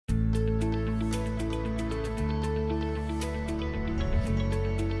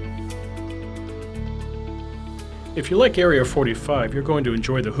If you like Area 45, you're going to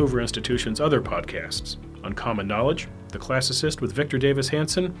enjoy the Hoover Institution's other podcasts, Uncommon Knowledge, The Classicist with Victor Davis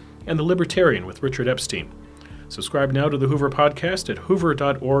Hanson, and The Libertarian with Richard Epstein. Subscribe now to the Hoover Podcast at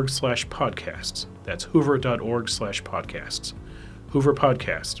hoover.org/podcasts. That's hoover.org/podcasts. Hoover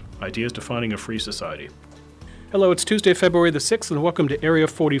Podcast, ideas defining a free society. Hello, it's Tuesday, February the 6th, and welcome to Area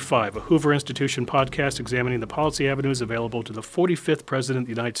 45, a Hoover Institution podcast examining the policy avenues available to the 45th President of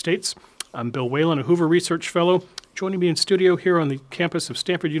the United States. I'm Bill Whalen, a Hoover Research Fellow. Joining me in studio here on the campus of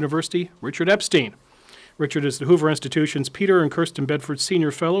Stanford University, Richard Epstein. Richard is the Hoover Institution's Peter and Kirsten Bedford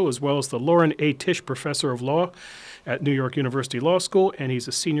Senior Fellow, as well as the Lauren A. Tisch Professor of Law at New York University Law School, and he's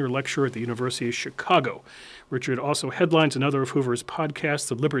a senior lecturer at the University of Chicago. Richard also headlines another of Hoover's podcasts,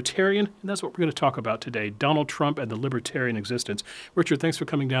 The Libertarian, and that's what we're going to talk about today, Donald Trump and the Libertarian existence. Richard, thanks for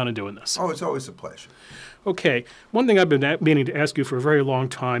coming down and doing this. Oh, it's always a pleasure. Okay, one thing I've been meaning to ask you for a very long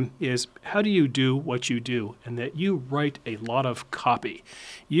time is how do you do what you do, and that you write a lot of copy.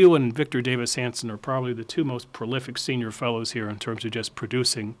 You and Victor Davis Hanson are probably the two most prolific senior fellows here in terms of just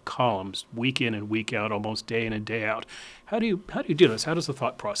producing columns week in and week out, almost day in and day out. How do you do this? How does the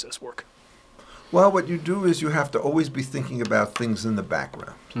thought process work? Well, what you do is you have to always be thinking about things in the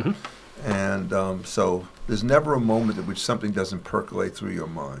background. Mm-hmm. And so there's never a moment at which something doesn't percolate through your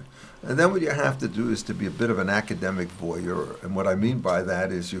mind. And then what you have to do is to be a bit of an academic voyeur. And what I mean by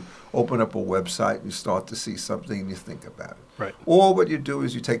that is you open up a website and you start to see something and you think about it. Right. Or what you do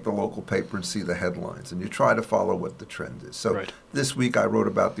is you take the local paper and see the headlines and you try to follow what the trend is. So This week I wrote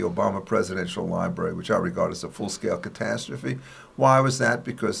about the Obama Presidential Library, which I regard as a full-scale catastrophe. Why was that?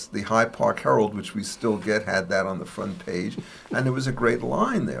 Because the Hyde Park Herald, which we still get, had that on the front page. And there was a great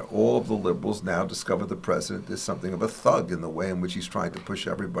line there. All of the liberals now discover the president is something of a thug in the way in which he's trying to push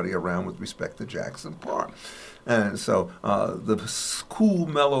everybody around with respect to Jackson Park. And so the cool,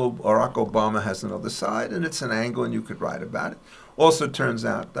 mellow Barack Obama has another side, and it's an angle, and you could write about it. Also turns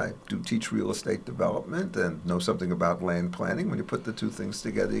out I do teach real estate development and know something about land planning. When you put the two things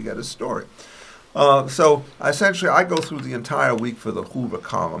together, you get a story. So essentially, I go through the entire week for the Hoover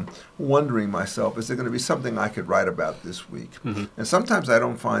column, wondering myself, is there going to be something I could write about this week? Mm-hmm. And sometimes I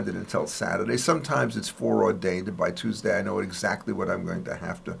don't find it until Saturday. Sometimes it's foreordained, and by Tuesday I know exactly what I'm going to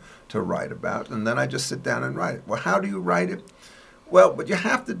have to write about. And then I just sit down and write it. Well, how do you write it? Well, what you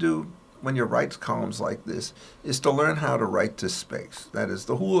have to do when you write columns like this is to learn how to write to space. That is,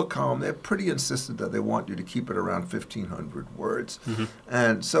 the Hoover column, they're pretty insistent that they want you to keep it around 1,500 words. Mm-hmm.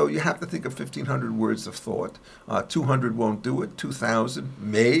 And so you have to think of 1,500 words of thought. 200 won't do it. 2,000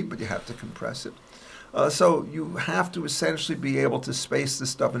 may, but you have to compress it. So you have to essentially be able to space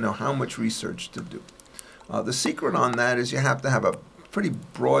this stuff and know how much research to do. The secret on that is you have to have a pretty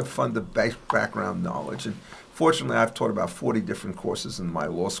broad funded background knowledge. And fortunately, I've taught about 40 different courses in my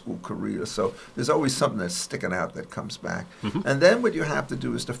law school career, so there's always something that's sticking out that comes back. Mm-hmm. And then what you have to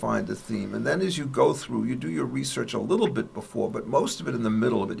do is to find a theme. And then as you go through, you do your research a little bit before, but most of it in the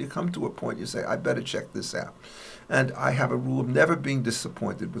middle of it, you come to a point, you say, I better check this out. And I have a rule of never being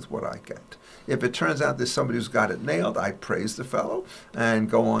disappointed with what I get. If it turns out there's somebody who's got it nailed, I praise the fellow and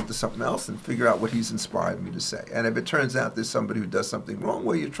go on to something else and figure out what he's inspired me to say. And if it turns out there's somebody who does something wrong,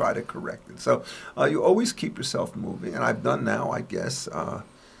 well, you try to correct it. So you always keep yourself moving. And I've done now, I guess,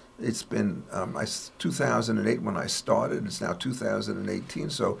 it's been 2008 when I started. It's now 2018,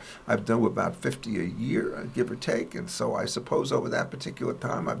 so I've done about 50 a year, give or take. And so I suppose over that particular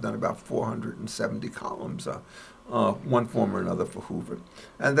time, I've done about 470 columns, one form or another for Hoover.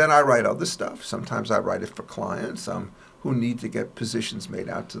 And then I write other stuff. Sometimes I write it for clients who need to get positions made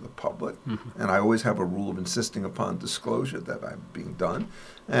out to the public. Mm-hmm. And I always have a rule of insisting upon disclosure that I'm being done.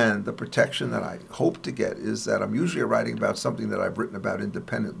 And the protection that I hope to get is that I'm usually writing about something that I've written about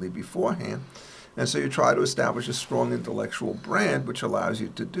independently beforehand. And so you try to establish a strong intellectual brand, which allows you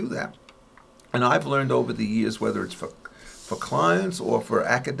to do that. And I've learned over the years, whether it's for clients or for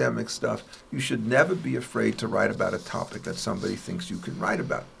academic stuff, you should never be afraid to write about a topic that somebody thinks you can write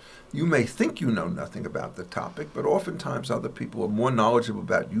about. You may think you know nothing about the topic, but oftentimes other people are more knowledgeable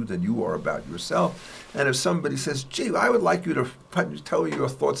about you than you are about yourself. And if somebody says, gee, I would like you to tell your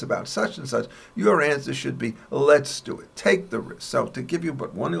thoughts about such and such, your answer should be, let's do it. Take the risk. So to give you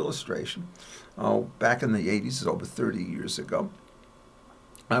but one illustration, back in the 80s, over 30 years ago,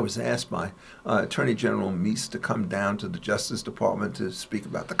 I was asked by Attorney General Meese to come down to the Justice Department to speak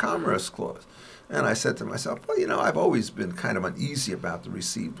about the Commerce Clause. And I said to myself, well, I've always been kind of uneasy about the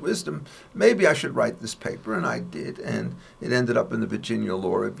received wisdom. Maybe I should write this paper, and I did. And it ended up in the Virginia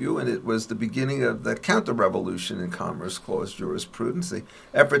Law Review, and it was the beginning of the counter-revolution in Commerce Clause jurisprudence, the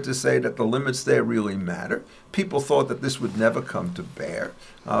effort to say that the limits there really matter. People thought that this would never come to bear.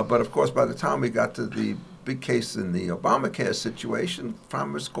 But, of course, by the time we got to the big case in the Obamacare situation.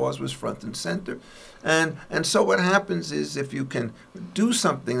 Farmers' cause was front and center. And so what happens is if you can do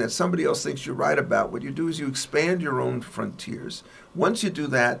something that somebody else thinks you're right about, what you do is you expand your own frontiers. Once you do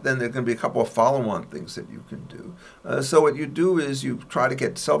that, then there are going to be a couple of follow-on things that you can do. So what you do is you try to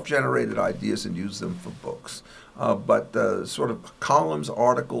get self-generated ideas and use them for books. But sort of columns,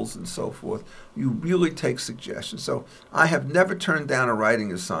 articles, and so forth, you really take suggestions. So I have never turned down a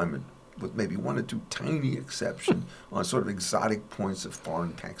writing assignment, with maybe one or two tiny exceptions on sort of exotic points of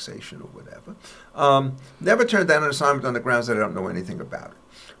foreign taxation or whatever. Never turned down an assignment on the grounds that I don't know anything about it.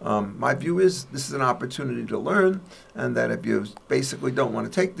 My view is this is an opportunity to learn, and that if you basically don't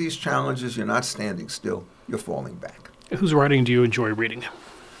want to take these challenges, you're not standing still, you're falling back. Whose writing do you enjoy reading?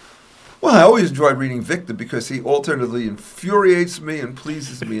 Well, I always enjoy reading Victor because he alternately infuriates me and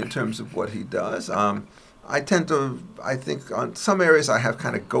pleases me in terms of what he does. I think on some areas I have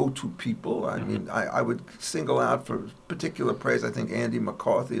kind of go-to people. I mean, I would single out for particular praise, I think, Andy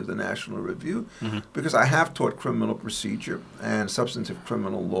McCarthy of the National Review, because I have taught criminal procedure and substantive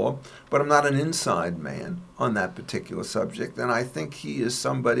criminal law, but I'm not an inside man on that particular subject. And I think he is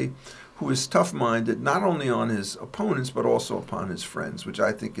somebody who is tough-minded not only on his opponents but also upon his friends, which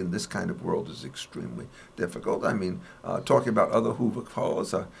I think in this kind of world is extremely difficult. I mean, talking about other Hoover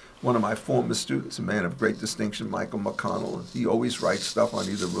fellows, one of my former students, a man of great distinction, Michael McConnell, he always writes stuff on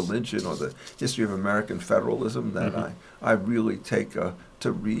either religion or the history of American federalism that I really take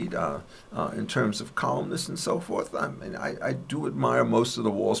to read in terms of columnists and so forth. I mean, I do admire most of the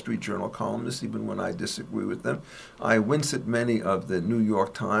Wall Street Journal columnists, even when I disagree with them. I wince at many of the New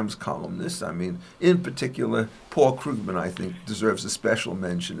York Times columnists. I mean, in particular, Paul Krugman, I think, deserves a special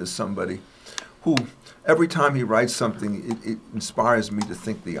mention as somebody who, every time he writes something, it inspires me to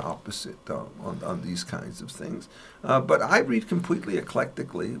think the opposite on these kinds of things. But I read completely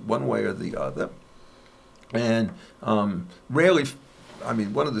eclectically, one way or the other. And rarely, I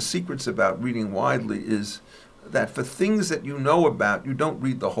mean, one of the secrets about reading widely is that for things that you know about, you don't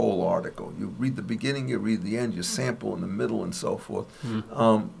read the whole article. You read the beginning, you read the end, you sample in the middle, and so forth.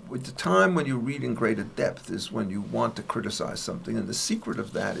 With the time when you read in greater depth is when you want to criticize something, and the secret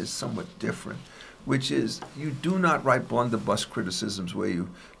of that is somewhat different, which is you do not write blunderbuss criticisms where you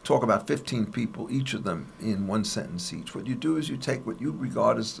talk about 15 people, each of them in one sentence each. What you do is you take what you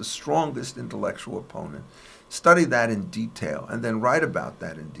regard as the strongest intellectual opponent, study that in detail, and then write about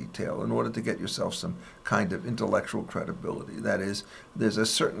that in detail in order to get yourself some kind of intellectual credibility. That is, there's a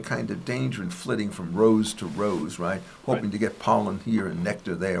certain kind of danger in flitting from rose to rose, right? Hoping to get pollen here and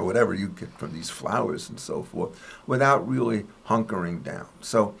nectar there, or whatever you get from these flowers and so forth, without really hunkering down.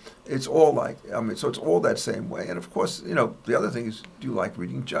 So it's all so it's all that same way. And of course, the other thing is, do you like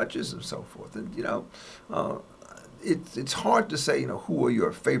reading judges and so forth? And, it's hard to say, who are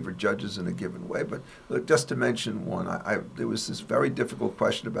your favorite judges in a given way, but just to mention one, there was this very difficult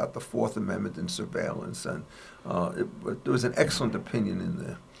question about the Fourth Amendment and surveillance, and there was an excellent opinion in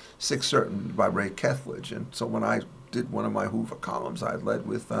the Sixth Circuit by Ray Kethledge, and so when I did one of my Hoover columns, I led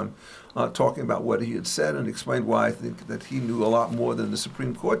with talking about what he had said and explained why I think that he knew a lot more than the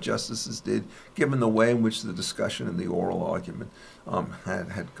Supreme Court justices did, given the way in which the discussion and the oral argument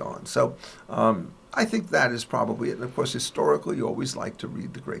had gone. So I think that is probably it. And of course, historically, you always like to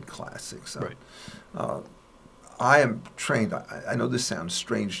read the great classics. Right. I am trained, I know this sounds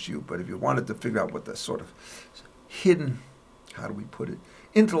strange to you, but if you wanted to figure out what the sort of hidden, how do we put it,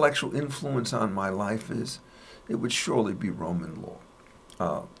 intellectual influence on my life is, it would surely be Roman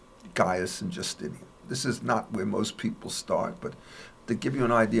law, Gaius and Justinian. This is not where most people start, but to give you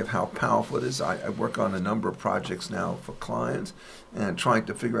an idea of how powerful it is, I work on a number of projects now for clients and trying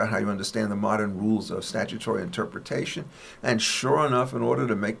to figure out how you understand the modern rules of statutory interpretation. And sure enough, in order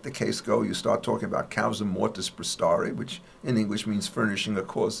to make the case go, you start talking about causa mortis prestare, which in English means furnishing a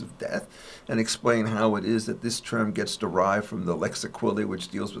cause of death, and explain how it is that this term gets derived from the lex aquilae, which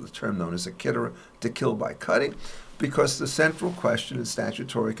deals with the term known as acquittera, to kill by cutting. Because the central question in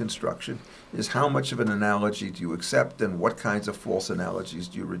statutory construction is how much of an analogy do you accept and what kinds of false analogies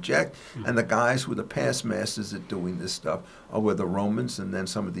do you reject? And the guys who are the past masters at doing this stuff were the Romans and then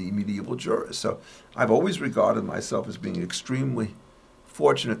some of the medieval jurists. So I've always regarded myself as being extremely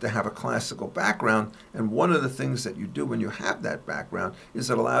fortunate to have a classical background, and one of the things that you do when you have that background is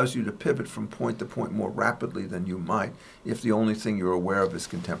it allows you to pivot from point to point more rapidly than you might if the only thing you're aware of is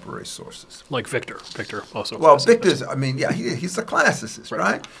contemporary sources. Like Victor. Victor also. Well, Victor's, he's a classicist,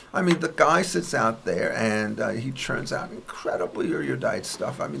 right? I mean, the guy sits out there and he churns out incredibly erudite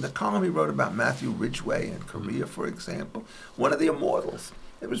stuff. I mean, the column he wrote about Matthew Ridgway in Korea, for example, one of the immortals.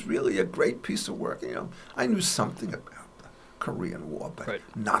 It was really a great piece of work. I knew something about Korean War, but right.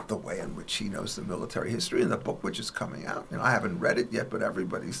 not the way in which he knows the military history. In the book, which is coming out, I haven't read it yet, but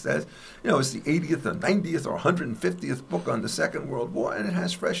everybody says, it's the 80th or 90th or 150th book on the Second World War, and it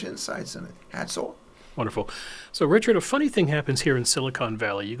has fresh insights in it. Hats off. Wonderful. So, Richard, a funny thing happens here in Silicon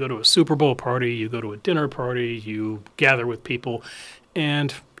Valley. You go to a Super Bowl party, you go to a dinner party, you gather with people,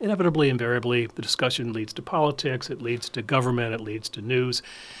 and inevitably, invariably, the discussion leads to politics, it leads to government, it leads to news.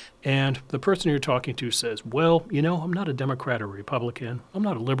 And the person you're talking to says, well, I'm not a Democrat or Republican. I'm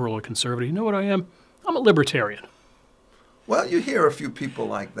not a liberal or conservative. You know what I am? I'm a libertarian. Well, you hear a few people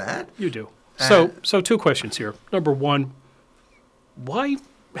like that. You do. So two questions here. Number one, why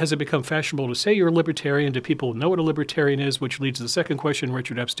has it become fashionable to say you're a libertarian? Do people know what a libertarian is? Which leads to the second question,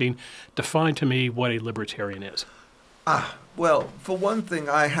 Richard Epstein. Define to me what a libertarian is. Well, for one thing,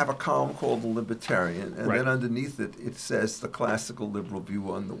 I have a column called The Libertarian, and right. then underneath it, it says the classical liberal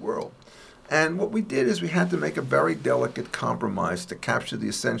view on the world. And what we did is we had to make a very delicate compromise to capture the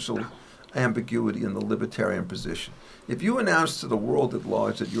essential ambiguity in the libertarian position. If you announce to the world at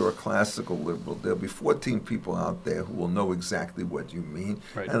large that you're a classical liberal, there'll be 14 people out there who will know exactly what you mean,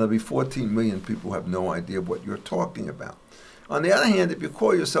 right. and there'll be 14 million people who have no idea what you're talking about. On the other hand, if you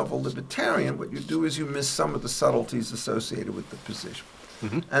call yourself a libertarian, what you do is you miss some of the subtleties associated with the position.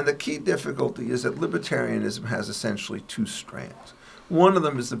 Mm-hmm. And the key difficulty is that libertarianism has essentially two strands. One of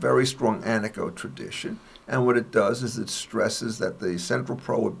them is the very strong anarcho tradition, and what it does is it stresses that the central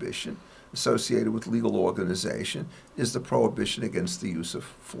prohibition associated with legal organization is the prohibition against the use of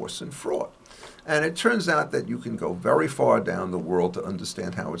force and fraud. And it turns out that you can go very far down the world to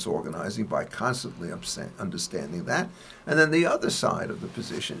understand how it's organizing by constantly understanding that. And then the other side of the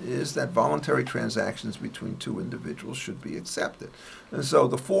position is that voluntary transactions between two individuals should be accepted. And so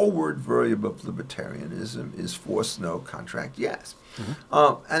the four-word verb of libertarianism is force no, contract yes.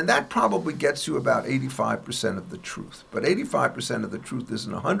 Mm-hmm. And that probably gets you about 85% of the truth. But 85% of the truth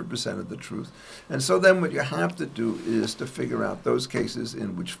isn't 100% of the truth. And so then what you have to do is to figure out those cases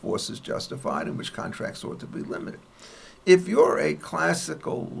in which force is justified and which contracts ought to be limited. If you're a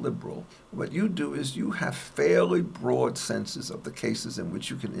classical liberal, what you do is you have fairly broad senses of the cases in which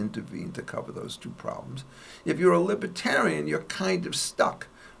you can intervene to cover those two problems. If you're a libertarian, you're kind of stuck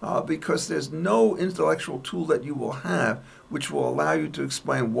because there's no intellectual tool that you will have which will allow you to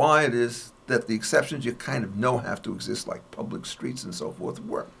explain why it is that the exceptions you kind of know have to exist, like public streets and so forth,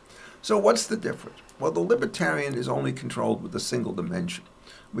 work. So what's the difference? Well, the libertarian is only controlled with a single dimension,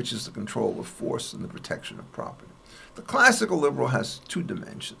 which is the control of force and the protection of property. The classical liberal has two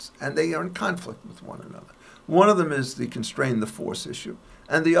dimensions, and they are in conflict with one another. One of them is the constrain the force issue,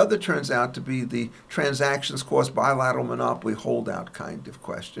 and the other turns out to be the transactions caused bilateral monopoly holdout kind of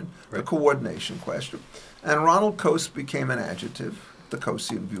question, right. The coordination question. And Ronald Coase became an adjective, the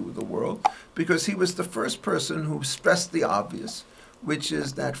Coasean view of the world, because he was the first person who stressed the obvious, which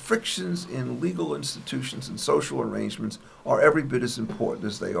is that frictions in legal institutions and social arrangements are every bit as important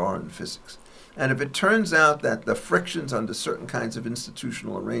as they are in physics. And if it turns out that the frictions under certain kinds of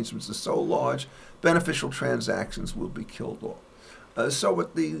institutional arrangements are so large, beneficial transactions will be killed off. So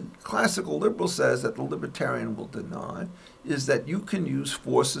what the classical liberal says that the libertarian will deny is that you can use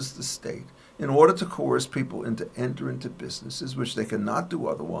force as the state in order to coerce people into enter into businesses, which they cannot do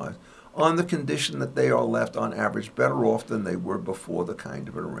otherwise, on the condition that they are left, on average, better off than they were before the kind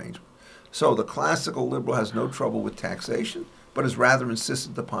of an arrangement. So the classical liberal has no trouble with taxation, but is rather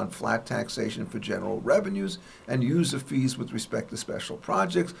insistent upon flat taxation for general revenues and user fees with respect to special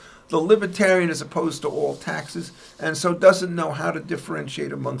projects. The libertarian is opposed to all taxes and so doesn't know how to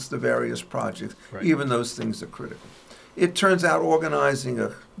differentiate amongst the various projects, right. Even those things are critical. It turns out organizing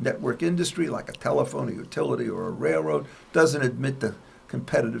a network industry like a telephone, a utility, or a railroad doesn't admit the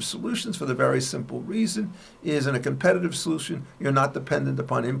competitive solutions for the very simple reason is in a competitive solution, you're not dependent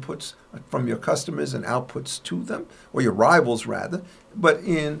upon inputs from your customers and outputs to them, or your rivals rather. But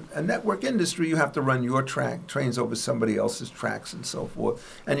in a network industry, you have to run your trains over somebody else's tracks and so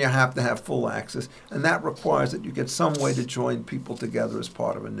forth, and you have to have full access. And that requires that you get some way to join people together as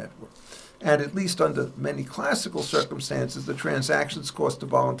part of a network. And at least under many classical circumstances, the transactions cost of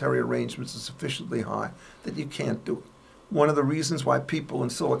voluntary arrangements is sufficiently high that you can't do it. One of the reasons why people in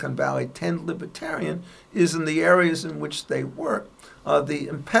Silicon Valley tend libertarian is in the areas in which they work, the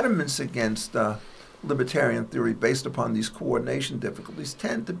impediments against libertarian theory based upon these coordination difficulties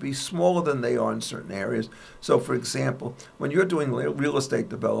tend to be smaller than they are in certain areas. So, for example, when you're doing real estate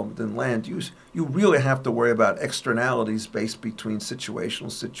development and land use, you really have to worry about externalities based between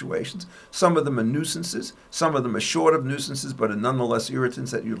situational situations. Some of them are nuisances, some of them are short of nuisances, but are nonetheless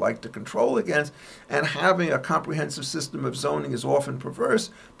irritants that you'd like to control against. And having a comprehensive system of zoning is often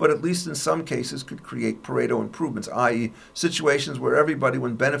perverse, but at least in some cases could create Pareto improvements, i.e. situations where everybody,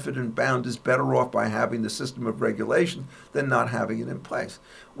 when benefit and bound, is better off by having the system of regulation than not having it in place.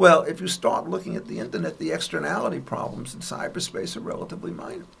 Well, if you start looking at the internet, the externality problems in cyberspace are relatively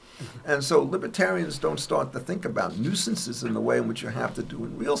minor. And so libertarians don't start to think about nuisances in the way in which you have to do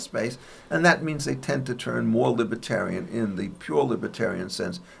in real space, and that means they tend to turn more libertarian in the pure libertarian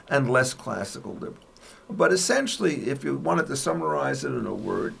sense and less classical liberal. But essentially, if you wanted to summarize it in a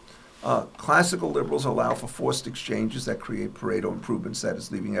word, classical liberals allow for forced exchanges that create Pareto improvements, that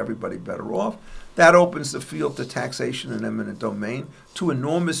is, leaving everybody better off. That opens the field to taxation and eminent domain, to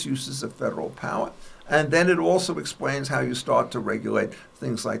enormous uses of federal power. And then it also explains how you start to regulate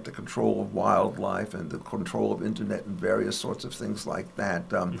things like the control of wildlife and the control of internet and various sorts of things like that.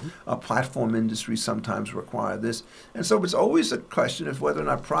 Platform industries sometimes require this. And so it's always a question of whether or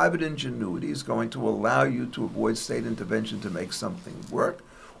not private ingenuity is going to allow you to avoid state intervention to make something work,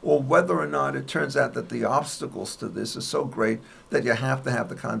 or whether or not it turns out that the obstacles to this are so great that you have to have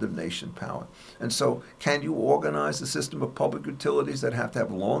the condemnation power. And so can you organize a system of public utilities that have to have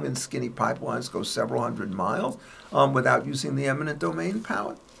long and skinny pipelines go several hundred miles without using the eminent domain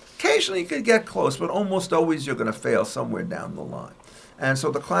power? Occasionally you could get close, but almost always you're going to fail somewhere down the line. And so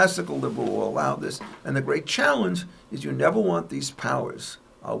the classical liberal will allow this. And the great challenge is you never want these powers,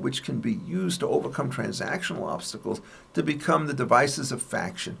 which can be used to overcome transactional obstacles, to become the devices of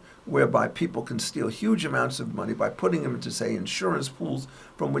faction, whereby people can steal huge amounts of money by putting them into, say, insurance pools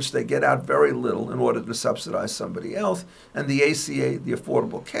from which they get out very little in order to subsidize somebody else. And the ACA, the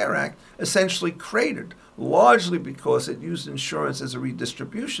Affordable Care Act, essentially cratered, largely because it used insurance as a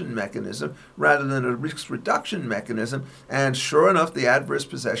redistribution mechanism rather than a risk reduction mechanism. And sure enough, the adverse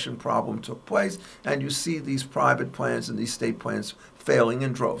possession problem took place, and you see these private plans and these state plans failing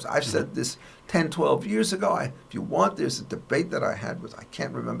in droves. I've said this 10, 12 years ago. If you want, there's a debate that I had with, I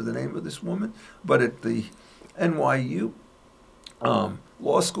can't remember the name of this woman, but at the NYU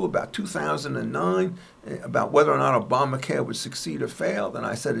law school about 2009, about whether or not Obamacare would succeed or fail. And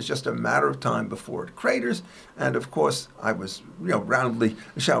I said it's just a matter of time before it craters. And of course, I was, roundly,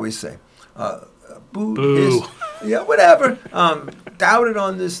 shall we say, booed, whatever, doubted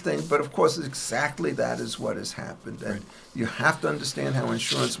on this thing. But of course, exactly that is what has happened. And you have to understand how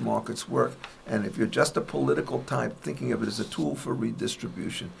insurance markets work. And if you're just a political type thinking of it as a tool for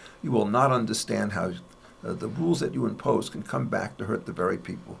redistribution, you will not understand how the rules that you impose can come back to hurt the very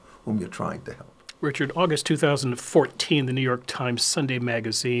people whom you're trying to help. Richard, August 2014, the New York Times Sunday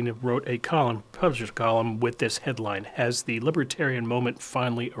magazine wrote a column, published a column with this headline, "Has the Libertarian Moment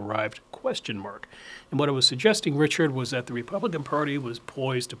Finally Arrived?" ? And what it was suggesting, Richard, was that the Republican Party was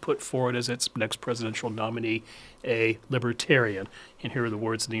poised to put forward as its next presidential nominee a libertarian. And here are the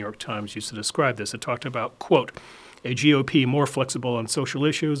words the New York Times used to describe this. It talked about, quote, "A GOP more flexible on social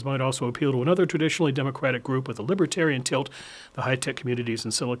issues might also appeal to another traditionally Democratic group with a libertarian tilt, the high-tech communities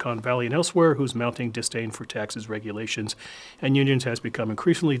in Silicon Valley and elsewhere, whose mounting disdain for taxes, regulations, and unions has become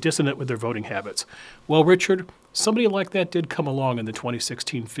increasingly dissonant with their voting habits." Well, Richard, somebody like that did come along in the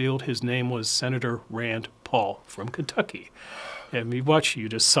 2016 field. His name was Senator Rand Paul from Kentucky. And you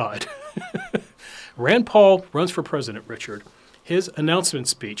just saw it. Rand Paul runs for president, Richard. His announcement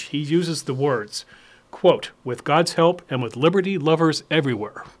speech, he uses the words, quote, "with God's help and with liberty lovers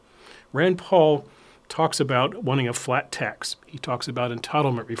everywhere." Rand Paul talks about wanting a flat tax. He talks about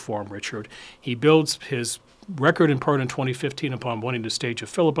entitlement reform, Richard. He builds his record in part in 2015 upon wanting to stage a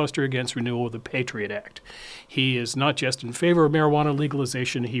filibuster against renewal of the Patriot Act. He is not just in favor of marijuana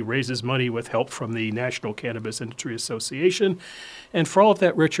legalization. He raises money with help from the National Cannabis Industry Association. And for all of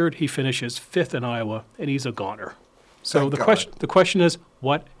that, Richard, he finishes fifth in Iowa, and he's a goner. So the question is,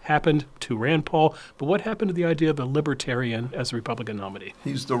 what happened to Rand Paul, but what happened to the idea of a libertarian as a Republican nominee?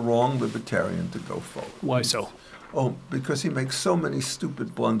 He's the wrong libertarian to go forward. Why so? Oh, because he makes so many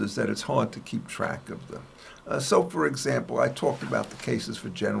stupid blunders that it's hard to keep track of them. So, for example, I talked about the cases for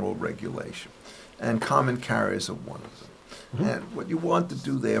general regulation, and common carriers are one of them. Mm-hmm. And what you want to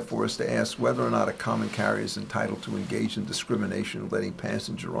do, therefore, is to ask whether or not a common carrier is entitled to engage in discrimination of letting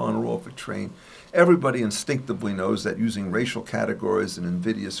passenger on or off a train. Everybody instinctively knows that using racial categories in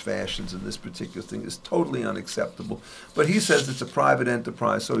invidious fashions in this particular thing is totally unacceptable. But he says it's a private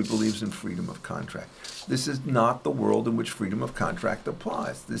enterprise, so he believes in freedom of contract. This is not the world in which freedom of contract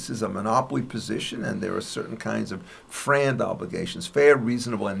applies. This is a monopoly position, and there are certain kinds of FRAND obligations, fair,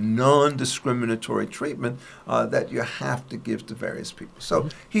 reasonable, and non-discriminatory treatment that you have to give to various people. So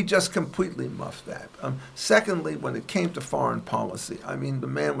he just completely muffed that. Secondly, when it came to foreign policy, I mean, the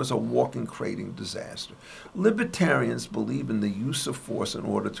man was a walking, crating disaster. Libertarians believe in the use of force in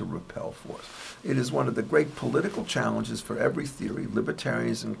order to repel force. It is one of the great political challenges for every theory,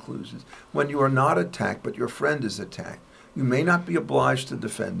 libertarians included. When you are not attacked, but your friend is attacked, you may not be obliged to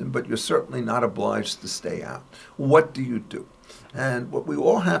defend him, but you're certainly not obliged to stay out. What do you do? And what we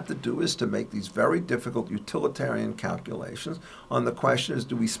all have to do is to make these very difficult utilitarian calculations on the question is,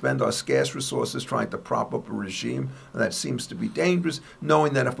 do we spend our scarce resources trying to prop up a regime that seems to be dangerous,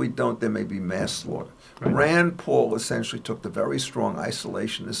 knowing that if we don't, there may be mass slaughter? Right. Rand Paul essentially took the very strong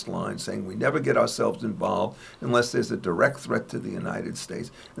isolationist line, saying we never get ourselves involved unless there's a direct threat to the United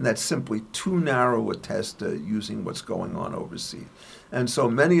States, and that's simply too narrow a test using what's going on overseas. And so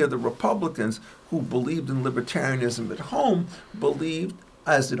many of the Republicans who believed in libertarianism at home believed,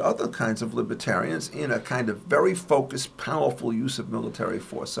 as did other kinds of libertarians, in a kind of very focused, powerful use of military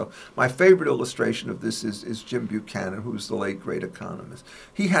force. So my favorite illustration of this is Jim Buchanan, who was the late great economist.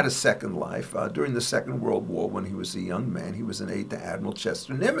 He had a second life. During the Second World War, when he was a young man, he was an aide to Admiral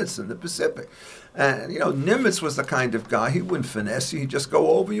Chester Nimitz in the Pacific. And, Nimitz was the kind of guy, he wouldn't finesse you, he'd just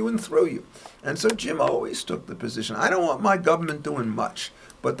go over you and through you. And so Jim always took the position, I don't want my government doing much,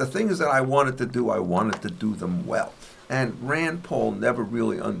 but the things that I wanted to do them well. And Rand Paul never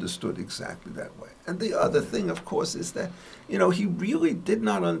really understood exactly that way. And the other thing, of course, is that, he really did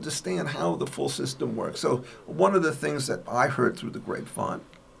not understand how the full system works. So one of the things that I heard through the grapevine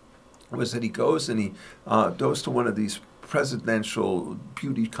was that he goes and he goes to one of these presidential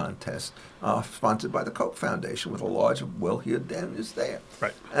beauty contests sponsored by the Koch Foundation with a large Will Here Dan is there.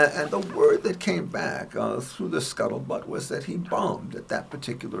 Right. And the word that came back through the scuttlebutt was that he bombed at that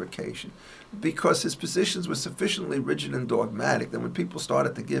particular occasion because his positions were sufficiently rigid and dogmatic that when people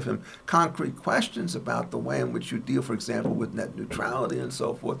started to give him concrete questions about the way in which you deal, for example, with net neutrality and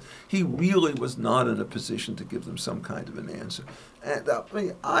so forth, he really was not in a position to give them some kind of an answer. And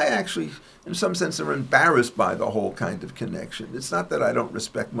I actually, in some sense, am embarrassed by the whole kind of connection. It's not that I don't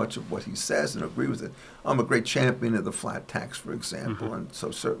respect much of what he says and agree with it. I'm a great champion of the flat tax, for example, and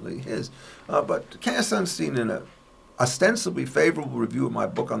so certainly his. But Cass Sunstein, in a ostensibly favorable review of my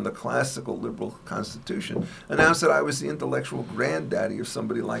book on the classical liberal constitution, announced that I was the intellectual granddaddy of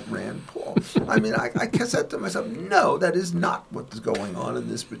somebody like Rand Paul. I said to myself, no, that is not what's going on in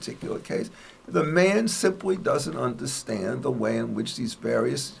this particular case. The man simply doesn't understand the way in which these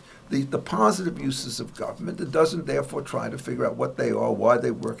various, the positive uses of government, and doesn't therefore try to figure out what they are, why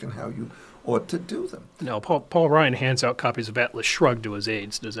they work, and how you ought to do them. Now, Paul Ryan hands out copies of Atlas Shrugged to his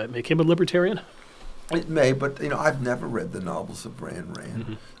aides. Does that make him a libertarian? It may, but I've never read the novels of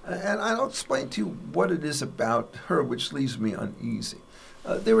Rand. And I'll explain to you what it is about her which leaves me uneasy.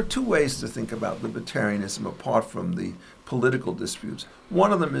 There are two ways to think about libertarianism apart from the political disputes.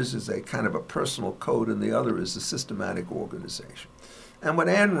 One of them is a kind of a personal code, and the other is a systematic organization. And what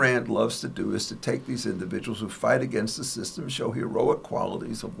Ayn Rand loves to do is to take these individuals who fight against the system, show heroic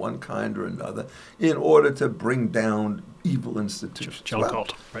qualities of one kind or another, in order to bring down evil institutions. John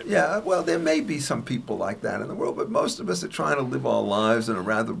Galt, right? Yeah, well, there may be some people like that in the world, but most of us are trying to live our lives in a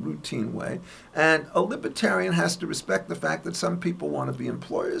rather routine way. And a libertarian has to respect the fact that some people want to be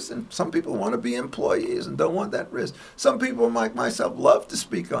employers and some people want to be employees and don't want that risk. Some people, like myself, love to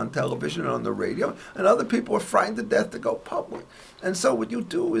speak on television and on the radio, and other people are frightened to death to go public. And so what you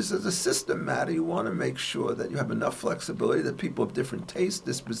do is, as a system matter, you want to make sure that you have enough flexibility that people of different tastes,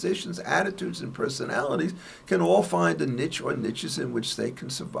 dispositions, attitudes, and personalities can all find a niche or niches in which they can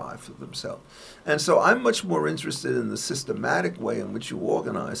survive for themselves. And so I'm much more interested in the systematic way in which you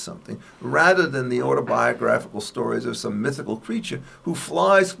organize something rather than the autobiographical stories of some mythical creature who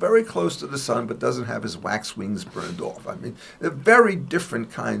flies very close to the sun but doesn't have his wax wings burned off. They're very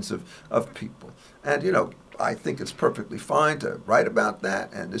different kinds of people. And, I think it's perfectly fine to write about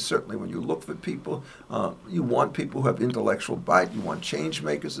that, and certainly when you look for people, you want people who have intellectual bite, you want change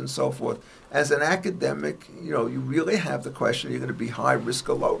makers and so forth. As an academic, you really have the question, you're going to be high risk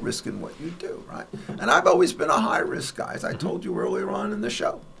or low risk in what you do, right? And I've always been a high risk guy, as I told you earlier on in the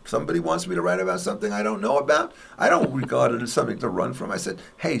show. somebody wants me to write about something I don't know about, I don't regard it as something to run from. I said,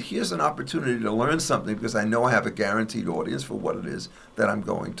 hey, here's an opportunity to learn something because I know I have a guaranteed audience for what it is that I'm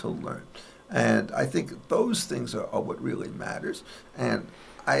going to learn. And I think those things are what really matters. And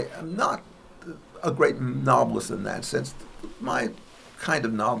I am not a great novelist in that sense. My kind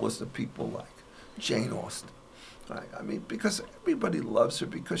of novelists are people like Jane Austen. I mean, because everybody loves her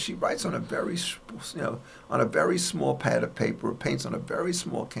because she writes on a very, on a very small pad of paper, paints on a very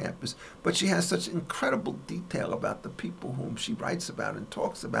small canvas, but she has such incredible detail about the people whom she writes about and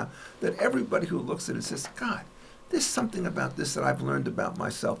talks about that everybody who looks at it says, God, there's something about this that I've learned about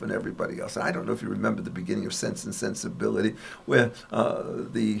myself and everybody else. And I don't know if you remember the beginning of Sense and Sensibility, where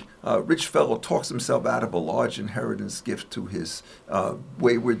the rich fellow talks himself out of a large inheritance gift to his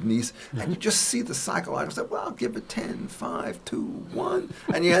wayward niece. And you just see the cycle. I say, well, I'll give it 10, 5, 2, 1.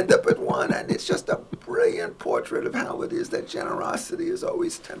 And you end up at 1. And it's just a brilliant portrait of how it is that generosity is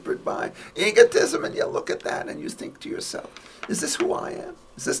always tempered by egotism. And you look at that and you think to yourself, is this who I am?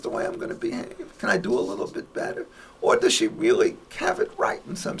 Is this the way I'm going to behave? Can I do a little bit better? Or does she really have it right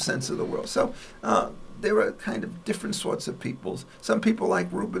in some sense of the world? So there are kind of different sorts of people. Some people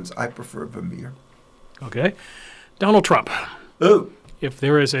like Rubens. I prefer Vermeer. Okay. Donald Trump. Oh. If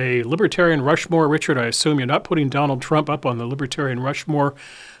there is a Libertarian Rushmore, Richard, I assume you're not putting Donald Trump up on the Libertarian Rushmore.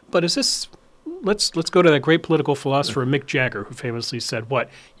 But is this... Let's go to that great political philosopher Mick Jagger, who famously said, what?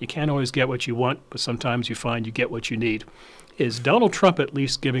 You can't always get what you want, but sometimes you find you get what you need. Is Donald Trump at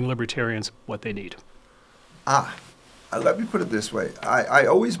least giving libertarians what they need? Let me put it this way. I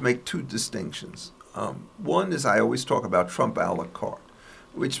always make two distinctions. One is I always talk about Trump a la carte,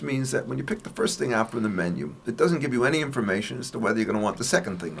 which means that when you pick the first thing out from the menu, it doesn't give you any information as to whether you're going to want the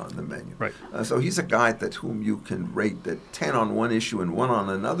second thing on the menu. Right. So he's a guy that whom you can rate that 10 on one issue and 1 on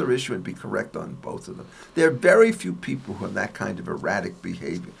another issue and be correct on both of them. There are very few people who have that kind of erratic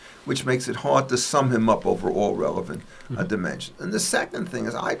behavior, which makes it hard to sum him up over all relevant dimensions. And the second thing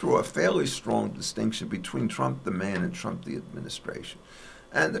is I draw a fairly strong distinction between Trump the man and Trump the administration.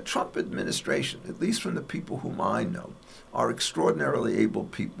 And the Trump administration, at least from the people whom I know, are extraordinarily able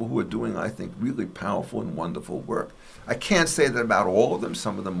people who are doing, I think, really powerful and wonderful work. I can't say that about all of them.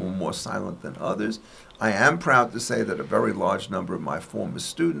 Some of them are more silent than others. I am proud to say that a very large number of my former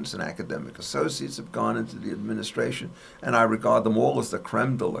students and academic associates have gone into the administration, and I regard them all as the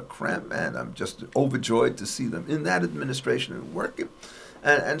creme de la creme, and I'm just overjoyed to see them in that administration and working.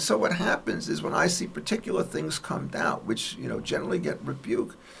 And so what happens is when I see particular things come out, which generally get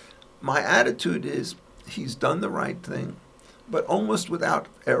rebuked, my attitude is he's done the right thing, but almost without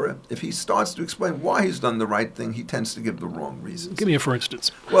error. If he starts to explain why he's done the right thing, he tends to give the wrong reasons. Give me a for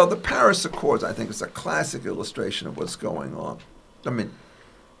instance. Well, the Paris Accords, I think, is a classic illustration of what's going on. I mean,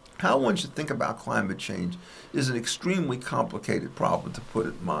 how one should think about climate change is an extremely complicated problem, to put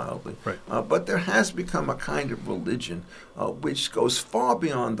it mildly. Right. But there has become a kind of religion which goes far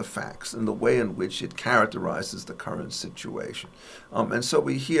beyond the facts in the way in which it characterizes the current situation. And so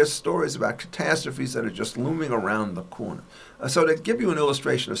we hear stories about catastrophes that are just looming around the corner. So to give you an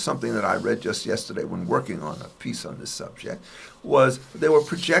illustration of something that I read just yesterday when working on a piece on this subject, was there were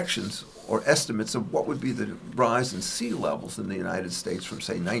projections or estimates of what would be the rise in sea levels in the United States from,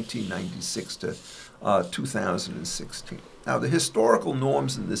 say, 1996 to 2016. Now, the historical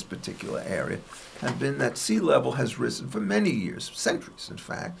norms in this particular area have been that sea level has risen for many years, centuries in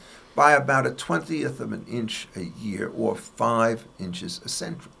fact, by about 1/20th of an inch a year or 5 inches a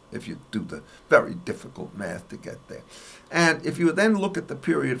century, if you do the very difficult math to get there. And if you then look at the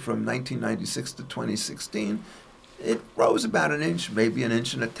period from 1996 to 2016, it rose about an inch, maybe an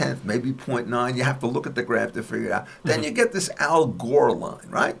inch and a tenth, maybe 0.9. You have to look at the graph to figure it out. Then you get this Al Gore line,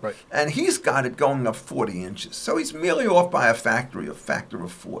 right? And he's got it going up 40 inches. So he's merely off by a factor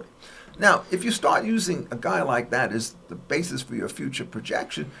of 40. Now, if you start using a guy like that as the basis for your future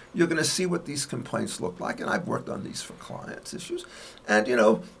projection, you're going to see what these complaints look like. And I've worked on these for clients' issues. And,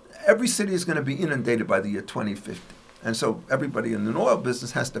 every city is going to be inundated by the year 2050. And so everybody in the oil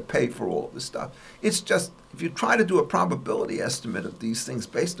business has to pay for all of this stuff. It's just, if you try to do a probability estimate of these things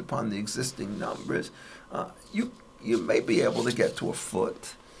based upon the existing numbers, you may be able to get to a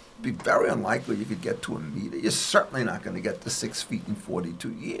foot. It'd be very unlikely you could get to a meter. You're certainly not going to get to 6 feet in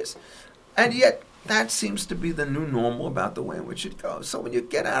 42 years. And yet, that seems to be the new normal about the way in which it goes. So when you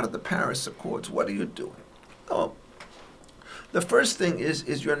get out of the Paris Accords, what are you doing? Oh, the first thing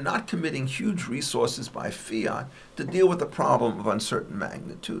is you're not committing huge resources by fiat to deal with a problem of uncertain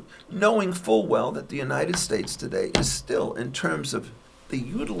magnitude, knowing full well that the United States today is still, in terms of the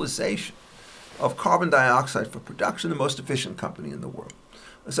utilization of carbon dioxide for production, the most efficient company in the world.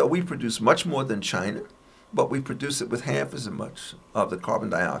 So we produce much more than China. but we produce it with half as much of the carbon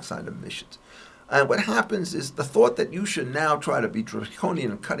dioxide emissions. And what happens is the thought that you should now try to be draconian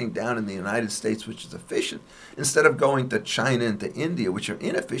and cutting down in the United States, which is efficient, instead of going to China and to India, which are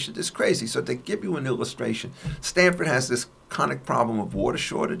inefficient, is crazy. So to give you an illustration, Stanford has this chronic problem of water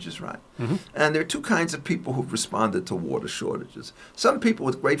shortages, right? Mm-hmm. And there are two kinds of people who've responded to water shortages. Some people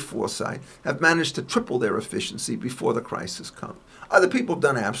with great foresight have managed to triple their efficiency before the crisis comes. Other people have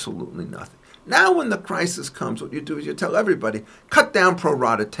done absolutely nothing. Now when the crisis comes, what you do is you tell everybody, cut down pro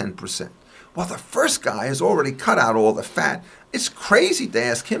rata 10%. Well, the first guy has already cut out all the fat. It's crazy to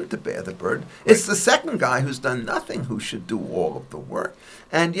ask him to bear the burden. It's the second guy who's done nothing who should do all of the work.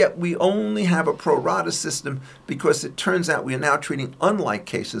 And yet we only have a pro rata system because it turns out we are now treating unlike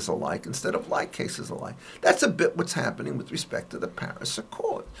cases alike instead of like cases alike. That's a bit what's happening with respect to the Paris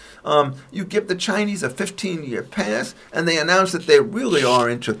Accord. You give the Chinese a 15-year pass, and they announce that they really are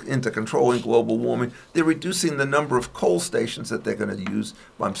into controlling global warming. They're reducing the number of coal stations that they're going to use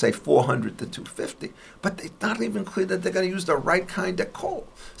from, say, 400 to 250. But it's not even clear that they're going to use the right kind of coal.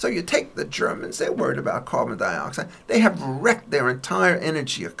 So you take the Germans, they're worried about carbon dioxide. They have wrecked their entire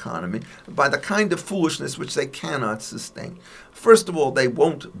energy economy by the kind of foolishness which they cannot sustain. First of all, they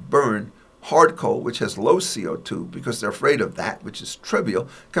won't burn hard coal, which has low CO2, because they're afraid of that, which is trivial,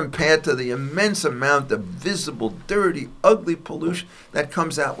 compared to the immense amount of visible, dirty, ugly pollution that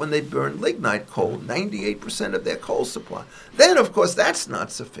comes out when they burn lignite coal, 98% of their coal supply. Then, of course, that's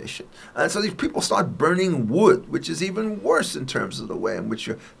not sufficient. And so these people start burning wood, which is even worse in terms of the way in which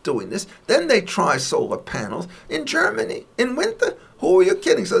you're doing this. Then they try solar panels in Germany in winter. Who are you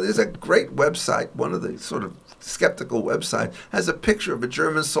kidding? So there's a great website, one of the sort of skeptical website, has a picture of a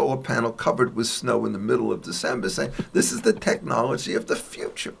German solar panel covered with snow in the middle of December, saying this is the technology of the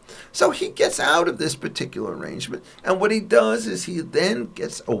future. So he gets out of this particular arrangement, and what he does is he then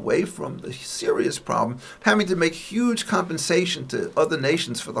gets away from the serious problem of having to make huge compensation to other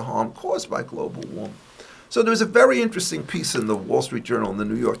nations for the harm caused by global warming. So there was a very interesting piece in the Wall Street Journal and the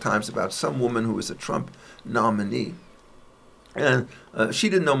New York Times about some woman who was a Trump nominee. And she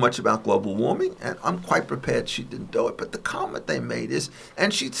didn't know much about global warming, and I'm quite prepared she didn't do it. But the comment they made is,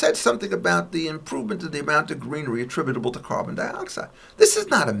 and she said something about the improvement in the amount of greenery attributable to carbon dioxide. This is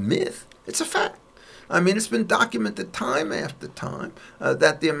not a myth. It's a fact. I mean, it's been documented time after time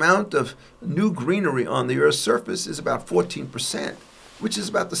that the amount of new greenery on the Earth's surface is about 14%, which is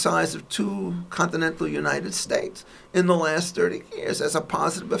about the size of 2 continental United States in the last 30 years as a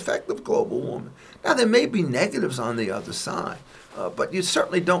positive effect of global warming. Now, there may be negatives on the other side, but you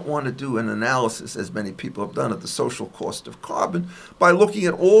certainly don't want to do an analysis, as many people have done, of the social cost of carbon by looking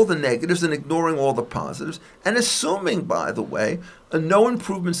at all the negatives and ignoring all the positives, and assuming, by the way, no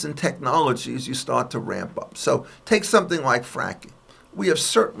improvements in technology as you start to ramp up. So take something like fracking. We have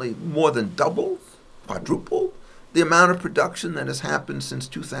certainly more than doubled, quadrupled, the amount of production that has happened since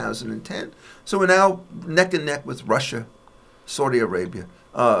 2010. So we're now neck and neck with Russia, Saudi Arabia,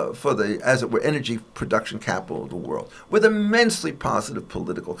 for the, as it were, energy production capital of the world, with immensely positive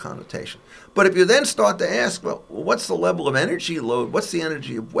political connotation. But if you then start to ask, well, what's the level of energy load? What's the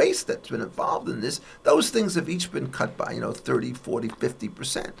energy of waste that's been involved in this? Those things have each been cut by, 30, 40,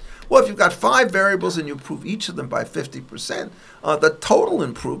 50%. Well, if you've got 5 variables and you improve each of them by 50%, the total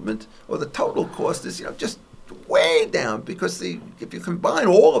improvement or the total cost is, just way down, because if you combine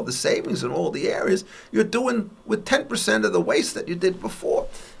all of the savings in all the areas, you're doing with 10% of the waste that you did before.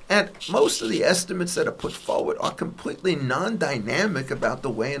 And most of the estimates that are put forward are completely non-dynamic about the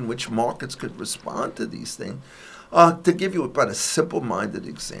way in which markets could respond to these things. To give you about a simple-minded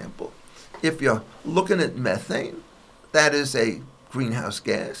example, if you're looking at methane, that is a greenhouse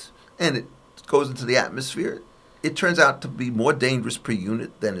gas, and it goes into the atmosphere. It turns out to be more dangerous per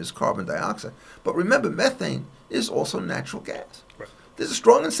unit than is carbon dioxide. But remember, methane is also natural gas. Right. There's a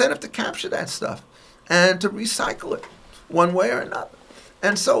strong incentive to capture that stuff and to recycle it one way or another.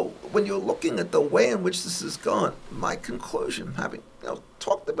 And so when you're looking at the way in which this has gone, my conclusion, having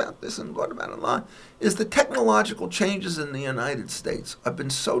talked about this and thought about it a lot, is the technological changes in the United States have been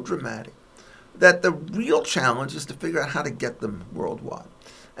so dramatic that the real challenge is to figure out how to get them worldwide.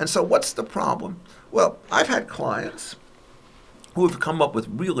 And so what's the problem? Well, I've had clients who have come up with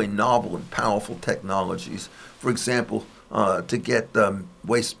really novel and powerful technologies, for example, to get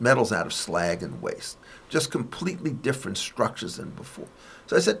waste metals out of slag and waste, just completely different structures than before.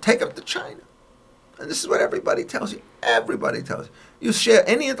 So I said, take them to China. And this is what everybody tells you. Everybody tells you. You share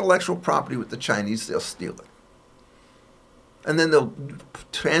any intellectual property with the Chinese, they'll steal it. And then they'll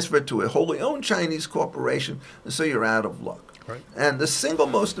transfer it to a wholly owned Chinese corporation, and so you're out of luck. Right. And the single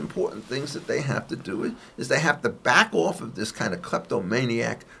most important things that they have to do is they have to back off of this kind of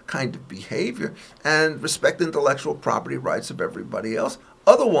kleptomaniac kind of behavior and respect intellectual property rights of everybody else.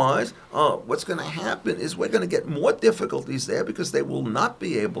 Otherwise, what's going to happen is we're going to get more difficulties there because they will not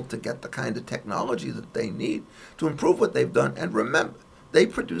be able to get the kind of technology that they need to improve what they've done. And remember, they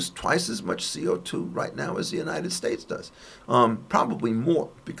produce twice as much CO2 right now as the United States does, probably more,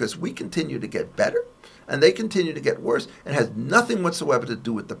 because we continue to get better and they continue to get worse, and has nothing whatsoever to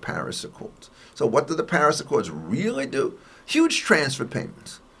do with the Paris Accords. So what do the Paris Accords really do? Huge transfer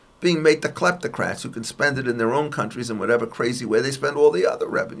payments being made to kleptocrats who can spend it in their own countries in whatever crazy way they spend all the other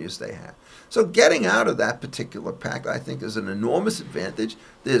revenues they have. So getting out of that particular pact, I think, is an enormous advantage.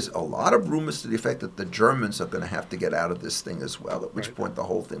 There's a lot of rumors to the effect that the Germans are going to have to get out of this thing as well, at which point the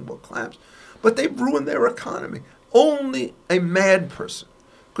whole thing will collapse. But they've ruined their economy. Only a mad person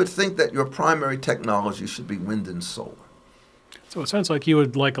could think that your primary technology should be wind and solar. So it sounds like you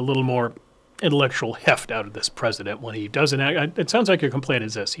would like a little more intellectual heft out of this president when he doesn't act. It sounds like your complaint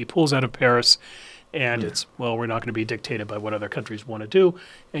is this: he pulls out of Paris, and it's, well, we're not going to be dictated by what other countries want to do,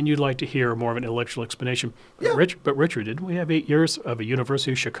 and you'd like to hear more of an intellectual explanation. But, Richard, didn't we have 8 years of a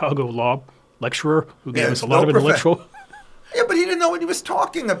University of Chicago law lecturer who gave us a lot of intellectual... Yeah, but he didn't know what he was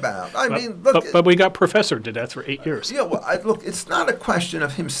talking about. I mean, look. But we got professor to death for 8 years. Yeah, well, look, it's not a question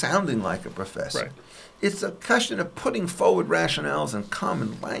of him sounding like a professor. Right. It's a question of putting forward rationales in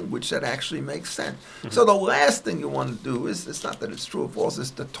common language that actually makes sense. Mm-hmm. So the last thing you want to do is, it's not that it's true or false,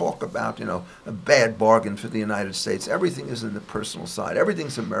 is to talk about, a bad bargain for the United States. Everything is in the personal side.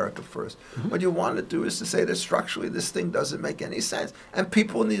 Everything's America first. Mm-hmm. What you want to do is to say that structurally this thing doesn't make any sense. And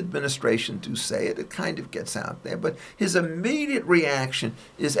people in the administration do say it. It kind of gets out there. But his immediate reaction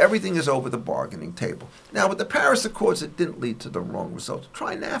is everything is over the bargaining table. Now, with the Paris Accords, it didn't lead to the wrong result.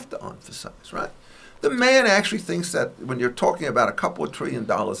 Try NAFTA on for size, right? The man actually thinks that when you're talking about a couple of $1 trillion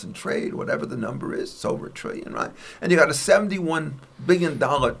in trade, whatever the number is, it's over $1 trillion, right? And you got a $71 billion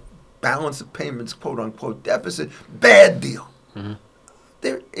balance of payments, quote unquote, deficit, bad deal. Mm-hmm.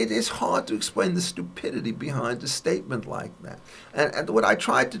 It is hard to explain the stupidity behind a statement like that. And what I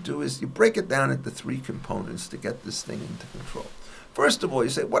tried to do is you break it down into 3 components to get this thing into control. First of all,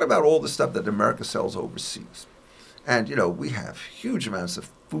 you say, what about all the stuff that America sells overseas? And, we have huge amounts of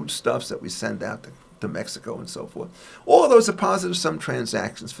foodstuffs that we send out to Mexico and so forth. All of those are positive sum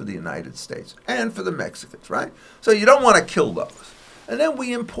transactions for the United States and for the Mexicans, right? So you don't want to kill those. And then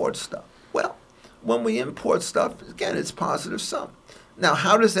we import stuff. Well, when we import stuff, again, it's positive sum. Now,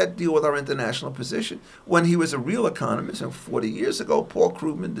 how does that deal with our international position? When he was a real economist, 40 years ago, Paul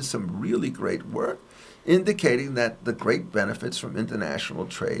Krugman did some really great work indicating that the great benefits from international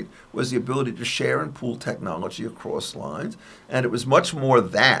trade was the ability to share and pool technology across lines. And it was much more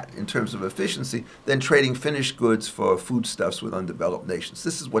that, in terms of efficiency, than trading finished goods for foodstuffs with undeveloped nations.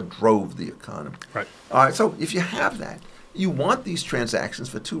 This is what drove the economy. Right. All right, so if you have that, you want these transactions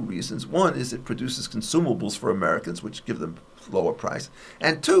for 2 reasons. One is it produces consumables for Americans, which give them lower price.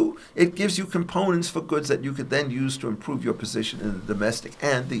 And 2, it gives you components for goods that you could then use to improve your position in the domestic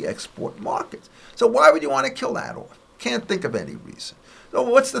and the export markets. So why would you want to kill that off? Can't think of any reason. So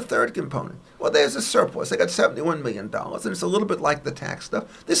what's the third component? Well, there's a surplus. They got $71 million, and it's a little bit like the tax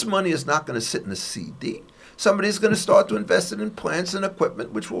stuff. This money is not going to sit in a CD. Somebody's going to start to invest it in plants and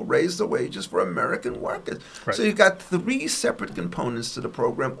equipment, which will raise the wages for American workers. Right. So you've got 3 separate components to the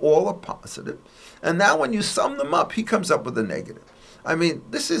program, all are positive. And now when you sum them up, he comes up with a negative. I mean,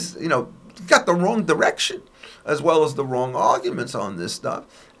 this is, got the wrong direction as well as the wrong arguments on this stuff.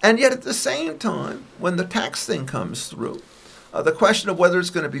 And yet at the same time, when the tax thing comes through, the question of whether it's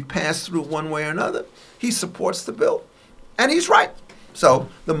going to be passed through one way or another, he supports the bill. And he's right. So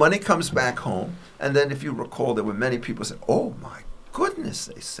the money comes back home. And then if you recall, there were many people who said, oh, my goodness,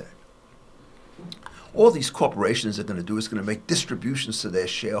 they said. All these corporations are going to do is going to make distributions to their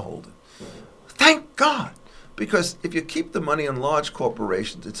shareholders. Thank God. Because if you keep the money in large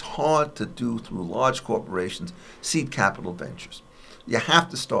corporations, it's hard to do through large corporations seed capital ventures. You have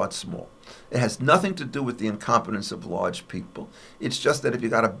to start small. It has nothing to do with the incompetence of large people. It's just that if you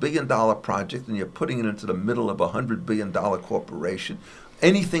got $1 billion project and you're putting it into the middle of a $100 billion corporation,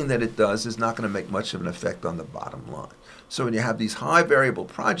 anything that it does is not going to make much of an effect on the bottom line. So when you have these high variable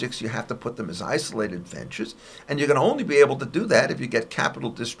projects, you have to put them as isolated ventures, and you're going to only be able to do that if you get capital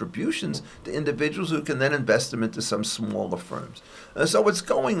distributions to individuals who can then invest them into some smaller firms. So what's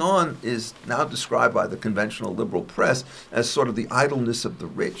going on is now described by the conventional liberal press as sort of the idleness of the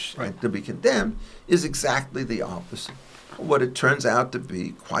rich, right. And to be condemned is exactly the opposite. what it turns out to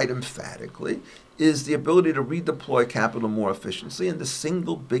be, quite emphatically, is the ability to redeploy capital more efficiently. And the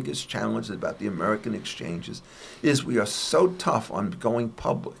single biggest challenge about the American exchanges is we are so tough on going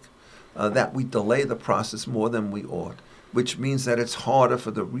public that we delay the process more than we ought, which means that it's harder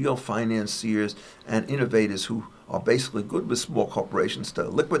for the real financiers and innovators who are basically good with small corporations to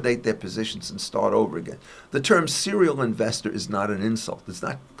liquidate their positions and start over again. The term serial investor is not an insult. It's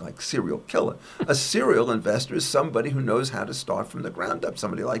not like serial killer. A serial investor is somebody who knows how to start from the ground up,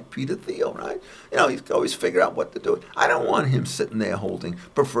 somebody like Peter Thiel, right? He can always figure out what to do. I don't want him sitting there holding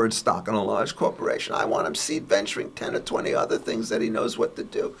preferred stock in a large corporation. I want him seed venturing 10 or 20 other things that he knows what to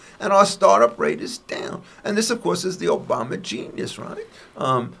do. And our startup rate is down. And this, of course, is the Obama genius, right?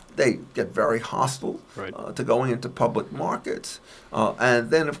 They get very hostile to going into public markets. And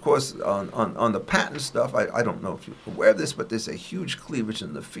then, of course, on the patent stuff, I don't know if you're aware of this, but there's a huge cleavage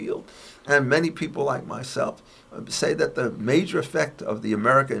in the field. And many people like myself say that the major effect of the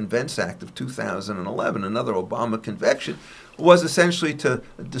America Invents Act of 2011, another Obama conviction, was essentially to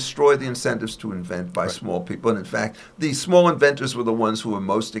destroy the incentives to invent by small people. And in fact, the small inventors were the ones who were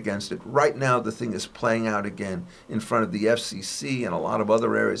most against it. Right now, the thing is playing out again in front of the FCC and a lot of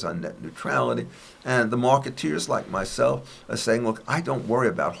other areas on net neutrality. And the marketeers like myself are saying, look, I don't worry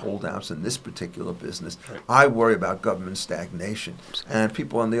about holdouts in this particular business. Right. I worry about government stagnation. And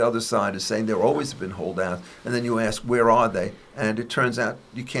people on the other side are saying there always have been holdouts. And then you ask, where are they? And it turns out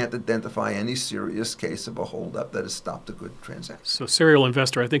you can't identify any serious case of a holdup that has stopped a good transaction. So serial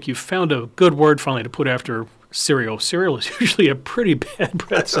investor, I think you found a good word finally to put after serial. Serial is usually a pretty bad predecessor.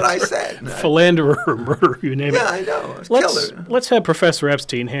 That's what I said. Philanderer or murderer, you name it. Yeah, I know. Let's have Professor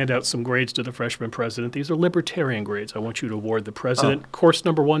Epstein hand out some grades to the freshman president. These are libertarian grades. I want you to award the president. Course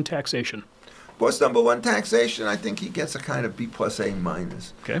number 1, taxation. Course number 1, taxation. I think he gets a kind of B plus A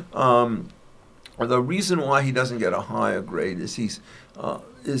minus. Okay. The reason why he doesn't get a higher grade is he's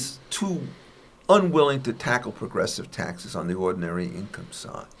too unwilling to tackle progressive taxes on the ordinary income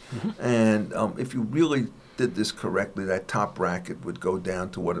side. Mm-hmm. And if you really did this correctly, that top bracket would go down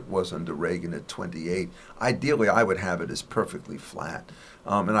to what it was under Reagan at 28. Ideally, I would have it as perfectly flat.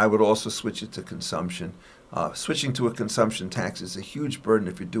 And I would also switch it to consumption. Switching to a consumption tax is a huge burden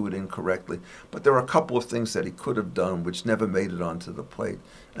if you do it incorrectly. But there are a couple of things that he could have done which never made it onto the plate.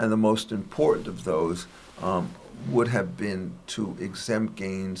 And the most important of those would have been to exempt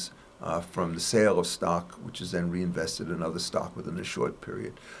gains from the sale of stock, which is then reinvested in other stock within a short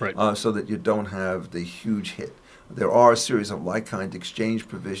period, so that you don't have the huge hit. There are a series of like-kind exchange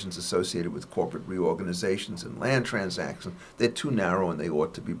provisions associated with corporate reorganizations and land transactions. They're too narrow and they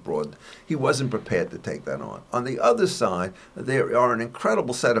ought to be broadened. He wasn't prepared to take that on. On the other side, there are an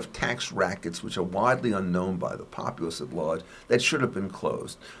incredible set of tax rackets which are widely unknown by the populace at large that should have been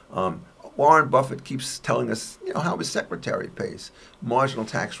closed. Warren Buffett keeps telling us, how his secretary pays marginal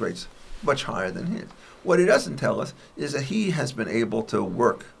tax rates much higher than his. What he doesn't tell us is that he has been able to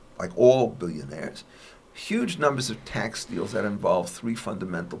work, like all billionaires, huge numbers of tax deals that involve 3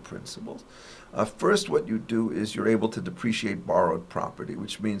 fundamental principles. First, what you do is you're able to depreciate borrowed property,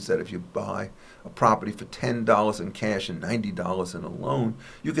 which means that if you buy a property for $10 in cash and $90 in a loan,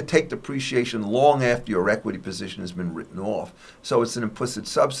 you could take depreciation long after your equity position has been written off. So it's an implicit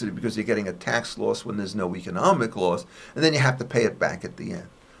subsidy because you're getting a tax loss when there's no economic loss, and then you have to pay it back at the end.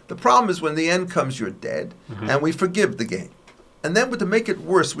 The problem is when the end comes, you're dead, and we forgive the gain. And then to make it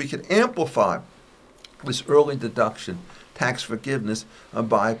worse, we could amplify this early deduction tax forgiveness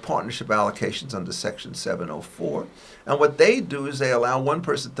by partnership allocations under Section 704. And what they do is they allow one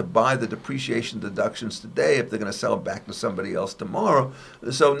person to buy the depreciation deductions today if they're going to sell it back to somebody else tomorrow.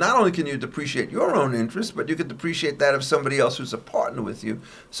 So not only can you depreciate your own interest, but you can depreciate that of somebody else who's a partner with you.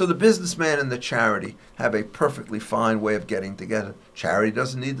 So the businessman and the charity have a perfectly fine way of getting together. Charity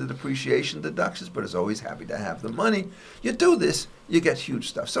doesn't need the depreciation deductions, but is always happy to have the money. You do this, you get huge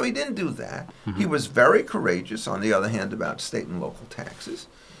stuff. So he didn't do that. Mm-hmm. He was very courageous, on the other hand, about state and local taxes.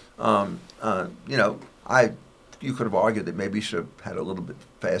 You could have argued that maybe he should have had a little bit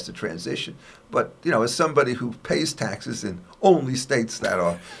faster transition. But, as somebody who pays taxes in only states that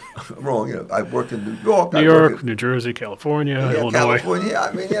are wrong, I work in New York. New York, New Jersey, California, Illinois.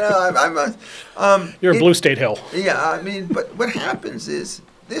 California, You're a blue state hell. Yeah, but what happens is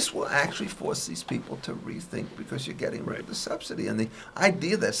this will actually force these people to rethink because you're getting rid of the subsidy. And the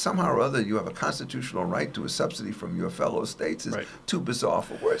idea that somehow or other you have a constitutional right to a subsidy from your fellow states is too bizarre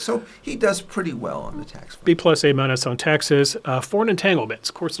for words. So he does pretty well on the tax front. B plus A minus on taxes. Foreign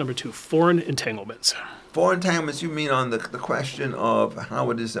entanglements. Course number 2, foreign entanglements. Foreign entanglements, you mean on the question of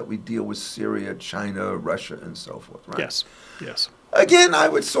how it is that we deal with Syria, China, Russia, and so forth, right? Yes. Again, I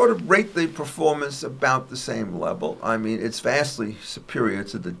would sort of rate the performance about the same level. I mean, it's vastly superior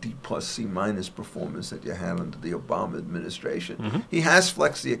to the D plus C minus performance that you had under the Obama administration. Mm-hmm. He has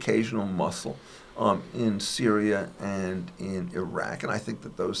flexed the occasional muscle in Syria and in Iraq, and I think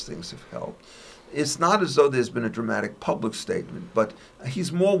that those things have helped. It's not as though there's been a dramatic public statement, but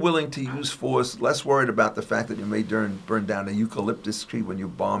he's more willing to use force, less worried about the fact that you may burn down a eucalyptus tree when you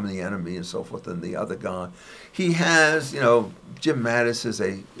bomb the enemy and so forth than the other guy. He has, Jim Mattis is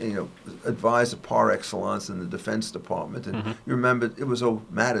a, advisor par excellence in the Defense Department. And mm-hmm. you remember it was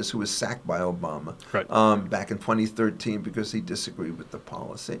Mattis who was sacked by Obama back in 2013 because he disagreed with the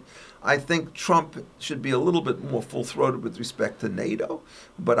policy. I think Trump should be a little bit more full-throated with respect to NATO,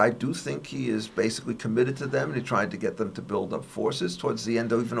 but I do think he is basically committed to them, and he tried to get them to build up forces. Towards the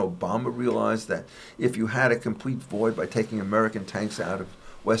end, even Obama realized that if you had a complete void by taking American tanks out of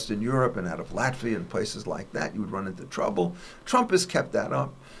Western Europe and out of Latvia and places like that, you would run into trouble. Trump has kept that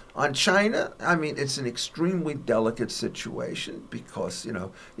up. On China, I mean, it's an extremely delicate situation because,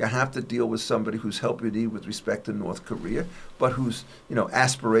 you have to deal with somebody whose help you need with respect to North Korea, but whose,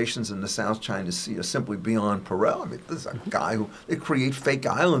 aspirations in the South China Sea are simply beyond parallel. I mean, this is a guy they create fake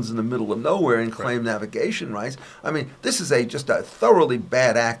islands in the middle of nowhere and claim navigation rights. I mean, this is just a thoroughly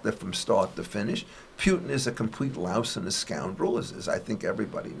bad actor from start to finish. Putin is a complete louse and a scoundrel, as I think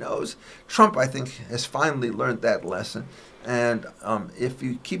everybody knows. Trump, I think, has finally learned that lesson. And if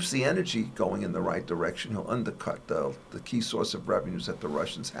he keeps the energy going in the right direction, he'll undercut the key source of revenues that the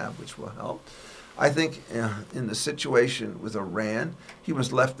Russians have, which will help. I think in the situation with Iran, he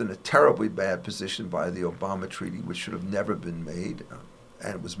was left in a terribly bad position by the Obama Treaty, which should have never been made.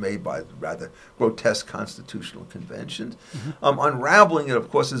 And it was made by rather grotesque constitutional conventions. Mm-hmm. Unraveling it,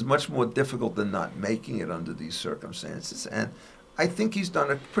 of course, is much more difficult than not making it under these circumstances. And I think he's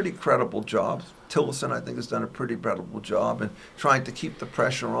done a pretty credible job. Tillerson, I think, has done a pretty credible job in trying to keep the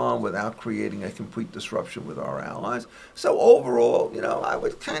pressure on without creating a complete disruption with our allies. So overall, I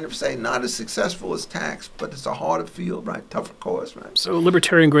would kind of say not as successful as tax, but it's a harder field, right? Tougher course, right? So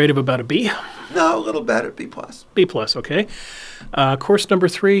Libertarian grade of about a B? No, a little better, B plus. B plus, okay. Course number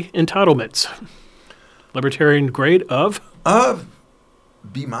 3, entitlements. Libertarian grade of?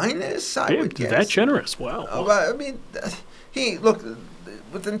 B minus, I would guess. That generous, wow. I mean, look,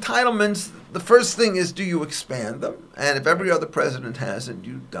 with entitlements, the first thing is, do you expand them? And if every other president has and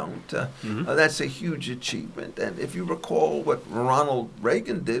you don't, that's a huge achievement. And if you recall, what Ronald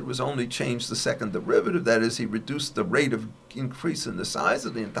Reagan did was only change the second derivative. That is, he reduced the rate of increase in the size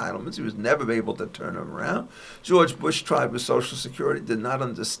of the entitlements. He was never able to turn them around. George Bush tried with Social Security, did not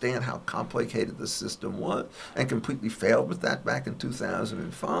understand how complicated the system was, and completely failed with that back in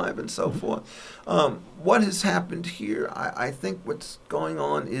 2005 and so forth. What has happened here, I think what's going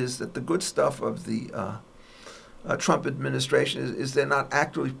on is that the good stuff of the Trump administration is they're not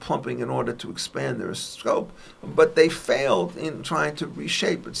actively pumping in order to expand their scope, but they failed in trying to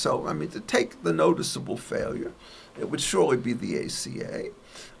reshape it. So, I mean, to take the noticeable failure, it would surely be the ACA.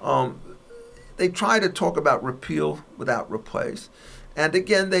 They try to talk about repeal without replace. And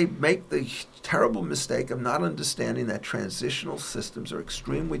again, they make the terrible mistake of not understanding that transitional systems are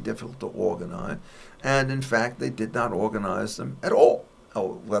extremely difficult to organize. And in fact, they did not organize them at all,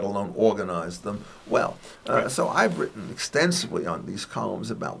 let alone organize them well. So I've written extensively on these columns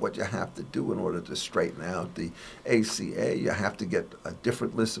about what you have to do in order to straighten out the ACA. You have to get a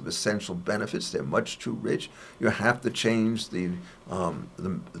different list of essential benefits. They're much too rich. You have to change the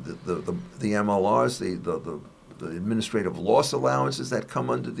MLRs, the administrative loss allowances that come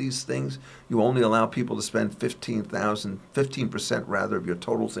under these things. You only allow people to spend 15% rather of your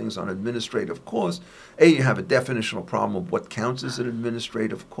total things on administrative costs. A, you have a definitional problem of what counts as an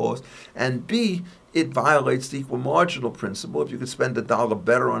administrative cost, and B, it violates the equal marginal principle. If you could spend $1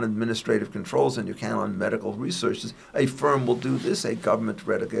 better on administrative controls than you can on medical researches, a firm will do this, a government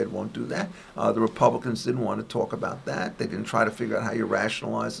relegated won't do that. The Republicans didn't want to talk about that. They didn't try to figure out how you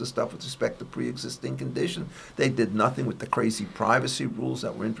rationalize the stuff with respect to pre-existing conditions. They did nothing with the crazy privacy rules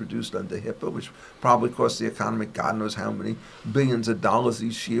that were introduced under HIPAA, which probably cost the economy God knows how many billions of dollars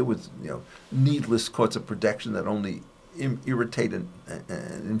each year with needless courts of protection that only irritate and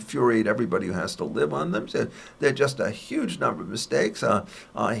infuriate everybody who has to live on them. So they're just a huge number of mistakes.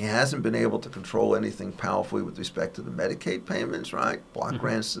 He hasn't been able to control anything powerfully with respect to the Medicaid payments, right? Block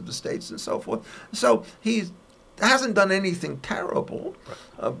grants to the states and so forth. So he hasn't done anything terrible,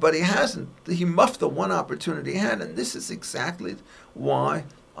 but he muffed the one opportunity he had, and this is exactly why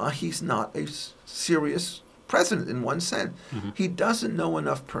he's not a serious president in one sense. He doesn't know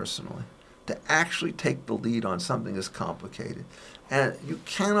enough personally to actually take the lead on something as complicated. And you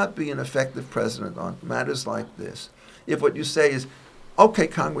cannot be an effective president on matters like this if what you say is, okay,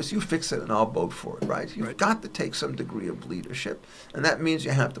 Congress, you fix it and I'll vote for it, right? You've got to take some degree of leadership. And that means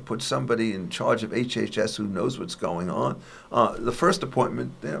you have to put somebody in charge of HHS who knows what's going on. The first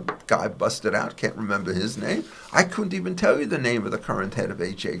appointment, guy busted out, can't remember his name. I couldn't even tell you the name of the current head of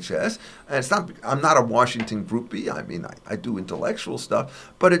HHS. And I'm not a Washington groupie. I mean, I do intellectual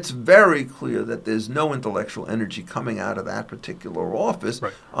stuff. But it's very clear that there's no intellectual energy coming out of that particular office,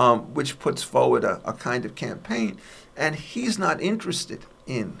 which puts forward a kind of campaign. And he's not interested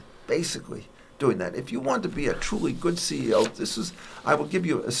in basically doing that. If you want to be a truly good CEO, I will give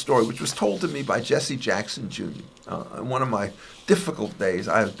you a story which was told to me by Jesse Jackson Jr. On one of my difficult days,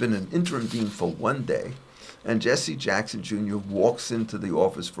 I have been an interim dean for one day, and Jesse Jackson Jr. walks into the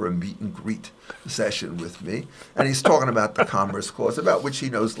office for a meet and greet session with me, and he's talking about the Commerce Clause, about which he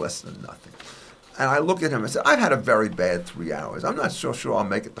knows less than nothing. And I look at him and say, I've had a very bad 3 hours. I'm not so sure I'll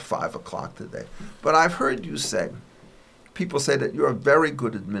make it to 5 o'clock today. But I've heard you say, people say that you're a very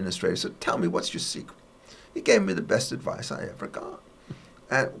good administrator. So tell me, what's your secret? He gave me the best advice I ever got.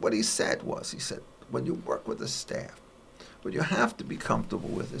 And what he said was, when you work with a staff, what you have to be comfortable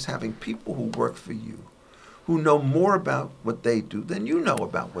with is having people who work for you, who know more about what they do than you know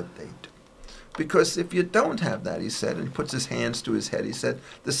about what they do. Because if you don't have that, he said, and he puts his hands to his head, he said,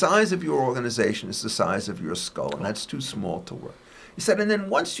 the size of your organization is the size of your skull, and that's too small to work. He said, and then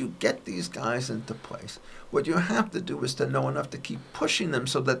once you get these guys into place, what you have to do is to know enough to keep pushing them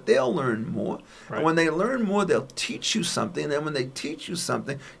so that they'll learn more. Right. And when they learn more, they'll teach you something. And then when they teach you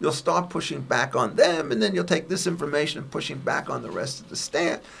something, you'll start pushing back on them. And then you'll take this information and pushing back on the rest of the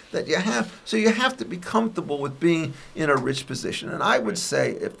staff that you have. So you have to be comfortable with being in a rich position. And I would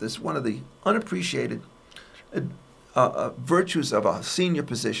say if there's one of the unappreciated virtues of a senior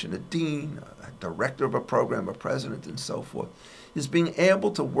position, a dean, a director of a program, a president, and so forth, is being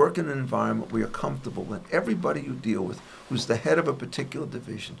able to work in an environment where you're comfortable and everybody you deal with who's the head of a particular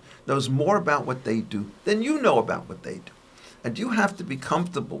division knows more about what they do than you know about what they do. And you have to be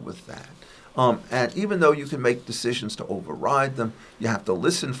comfortable with that. And even though you can make decisions to override them, you have to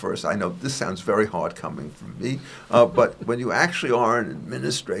listen first. I know this sounds very hard coming from me, but when you actually are an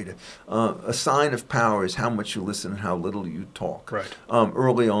administrator, a sign of power is how much you listen and how little you talk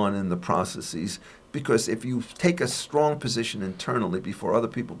early on in the processes. Because if you take a strong position internally before other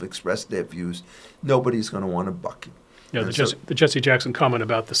people have expressed their views, nobody's going to want to buck you. Yeah, the Jesse Jackson comment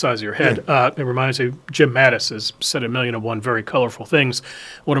about the size of your head, it reminds me, Jim Mattis has said 1,000,001 very colorful things.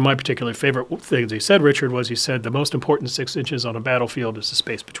 One of my particularly favorite things he said, Richard, was he said, the most important 6 inches on a battlefield is the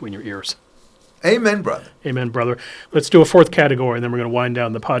space between your ears. Amen, brother. Amen, brother. Let's do a fourth category, and then we're going to wind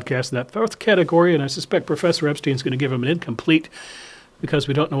down the podcast. And that fourth category, and I suspect Professor Epstein's going to give him an incomplete because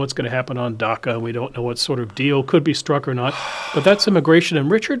we don't know what's going to happen on DACA. We don't know what sort of deal could be struck or not. But that's immigration. And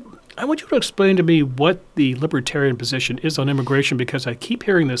Richard, I want you to explain to me what the libertarian position is on immigration, because I keep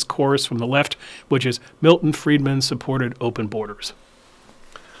hearing this chorus from the left, which is Milton Friedman supported open borders.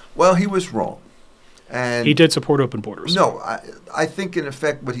 Well, he was wrong. And he did support open borders. No, I think, in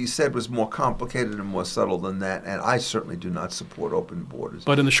effect, what he said was more complicated and more subtle than that, and I certainly do not support open borders.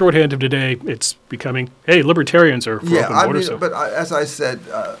 But in the shorthand of today, it's becoming, hey, libertarians are for open borders. But as I said,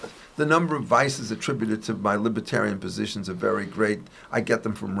 the number of vices attributed to my libertarian positions are very great. I get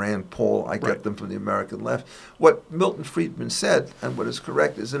them from Rand Paul. I get them from the American left. What Milton Friedman said, and what is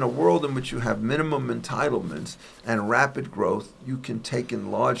correct, is in a world in which you have minimum entitlements and rapid growth, you can take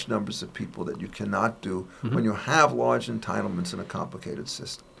in large numbers of people that you cannot do when you have large entitlements in a complicated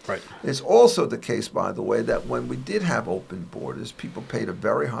system. Right. It's also the case, by the way, that when we did have open borders, people paid a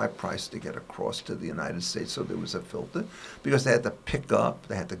very high price to get across to the United States, so there was a filter, because they had to pick up,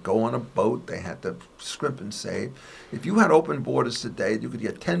 they had to go on a boat, they had to scrimp and save. If you had open borders today, you could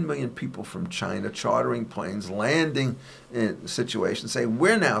get 10 million people from China chartering planes, landing in situations, saying,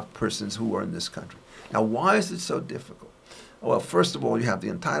 we're now persons who are in this country. Now, why is it so difficult? Well, first of all, you have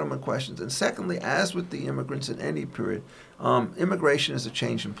the entitlement questions. And secondly, as with the immigrants in any period, immigration is a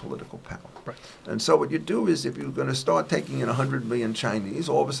change in political power. Right. And so what you do is, if you're going to start taking in 100 million Chinese,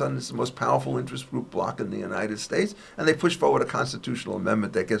 all of a sudden it's the most powerful interest group bloc in the United States, and they push forward a constitutional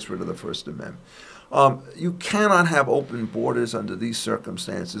amendment that gets rid of the First Amendment. You cannot have open borders under these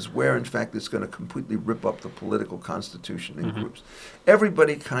circumstances where, in fact, it's going to completely rip up the political constitution in groups.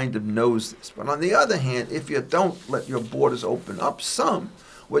 Everybody kind of knows this. But on the other hand, if you don't let your borders open up some,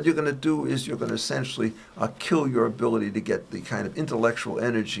 what you're going to do is you're going to essentially kill your ability to get the kind of intellectual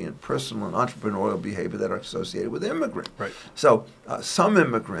energy and personal and entrepreneurial behavior that are associated with immigrants. Right. So some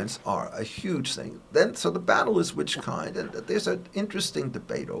immigrants are a huge thing. So the battle is which kind, and there's an interesting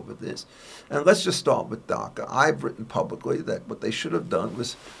debate over this. And let's just start with DACA. I've written publicly that what they should have done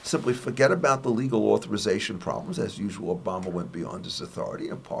was simply forget about the legal authorization problems. As usual, Obama went beyond his authority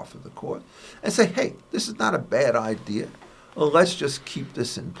and par for the course, and say, hey, this is not a bad idea. Well, let's just keep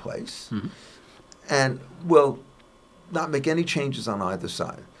this in place, and we'll not make any changes on either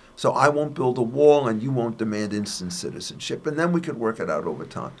side. So I won't build a wall, and you won't demand instant citizenship, and then we could work it out over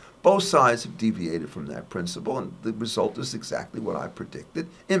time. Both sides have deviated from that principle, and the result is exactly what I predicted: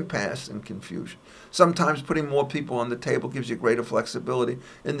 impasse and confusion. Sometimes putting more people on the table gives you greater flexibility.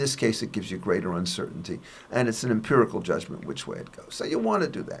 In this case, it gives you greater uncertainty, and it's an empirical judgment which way it goes. So you want to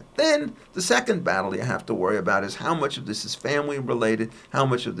do that. Then the second battle you have to worry about is how much of this is family-related, how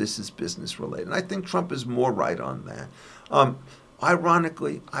much of this is business-related. And I think Trump is more right on that.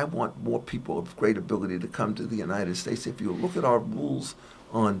 Ironically, I want more people of great ability to come to the United States. If you look at our rules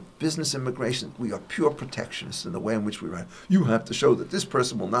on business immigration, we are pure protectionists in the way in which we write. You have to show that this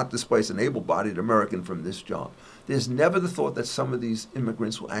person will not displace an able-bodied American from this job. There's never the thought that some of these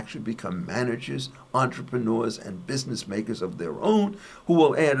immigrants will actually become managers, entrepreneurs, and business makers of their own who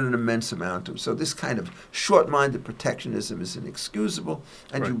will add an immense amount to it. So this kind of short-minded protectionism is inexcusable,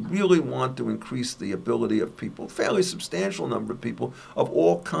 and you really want to increase the ability of people, fairly substantial number of people, of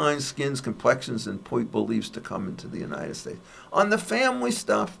all kinds, skins, complexions, and beliefs to come into the United States. On the family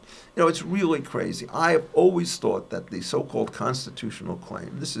stuff, it's really crazy. I have always thought that the so-called constitutional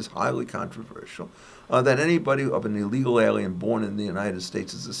claim, this is highly controversial, that anybody of an illegal alien born in the United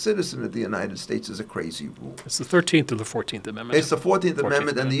States as a citizen of the United States is a crazy rule. It's the 13th or the 14th Amendment? It's the 14th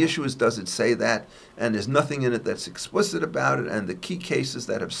Amendment, and the issue is, does it say that? And there's nothing in it that's explicit about it, and the key cases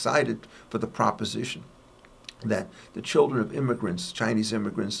that have cited for the proposition that the children of immigrants, Chinese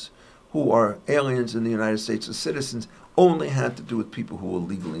immigrants, who are aliens in the United States as citizens, only had to do with people who were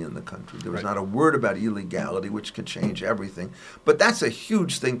legally in the country. There was not a word about illegality, which could change everything. But that's a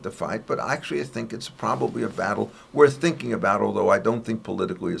huge thing to fight. But actually, I think it's probably a battle worth thinking about, although I don't think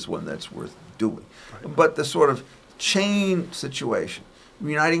politically is one that's worth doing. Right. But the sort of chain situation,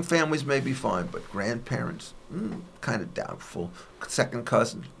 uniting families may be fine, but grandparents, kind of doubtful. Second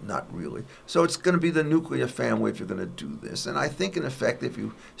cousins, not really. So it's going to be the nuclear family if you're going to do this. And I think, in effect, if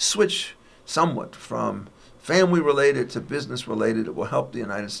you switch somewhat from family-related to business-related, it will help the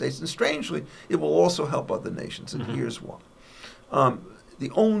United States. And strangely, it will also help other nations. And here's why.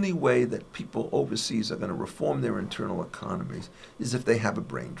 The only way that people overseas are going to reform their internal economies is if they have a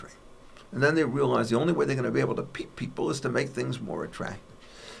brain drain. And then they realize the only way they're going to be able to keep people is to make things more attractive.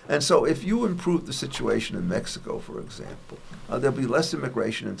 And so if you improve the situation in Mexico, for example, there'll be less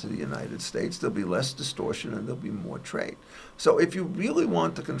immigration into the United States, there'll be less distortion, and there'll be more trade. So if you really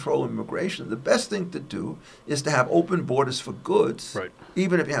want to control immigration, the best thing to do is to have open borders for goods,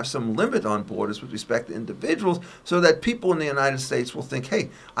 even if you have some limit on borders with respect to individuals, so that people in the United States will think, hey,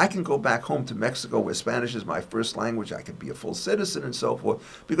 I can go back home to Mexico where Spanish is my first language, I can be a full citizen and so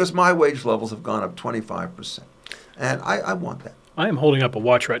forth, because my wage levels have gone up 25%. And I want that. I am holding up a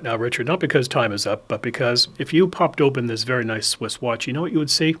watch right now, Richard, not because time is up, but because if you popped open this very nice Swiss watch, you know what you would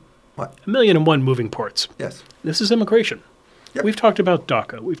see? What? 1,000,001 moving parts. Yes. This is immigration. Yep. We've talked about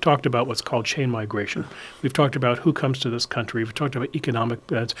DACA. We've talked about what's called chain migration. We've talked about who comes to this country. We've talked about economic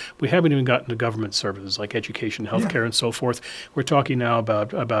beds. We haven't even gotten to government services like education, healthcare, and so forth. We're talking now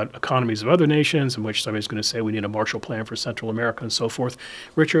about economies of other nations, in which somebody's going to say we need a Marshall Plan for Central America and so forth.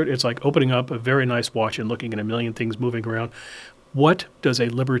 Richard, it's like opening up a very nice watch and looking at a million things moving around. What does a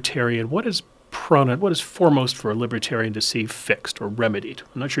libertarian, what is foremost for a libertarian to see fixed or remedied?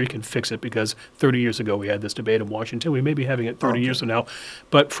 I'm not sure you can fix it because 30 years ago we had this debate in Washington. We may be having it 30 years from now.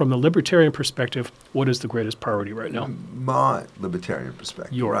 But from the libertarian perspective, what is the greatest priority right now? My libertarian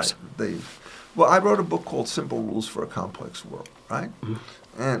perspective. Yours. Right. Well, I wrote a book called Simple Rules for a Complex World, right? Mm-hmm.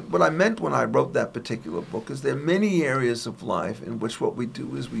 And what I meant when I wrote that particular book is there are many areas of life in which what we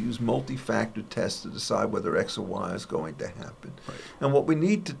do is we use multi-factor tests to decide whether X or Y is going to happen. Right. And what we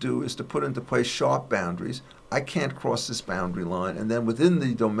need to do is to put into place sharp boundaries. I can't cross this boundary line, and then within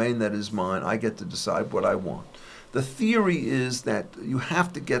the domain that is mine, I get to decide what I want. The theory is that you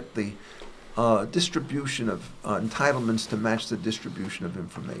have to get the distribution of entitlements to match the distribution of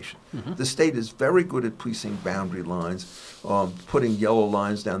information. Mm-hmm. The state is very good at policing boundary lines, putting yellow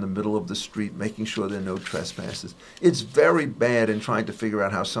lines down the middle of the street, making sure there are no trespasses. It's very bad in trying to figure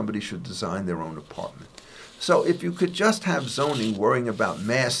out how somebody should design their own apartment. So if you could just have zoning worrying about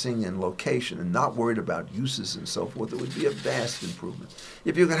massing and location and not worried about uses and so forth, it would be a vast improvement.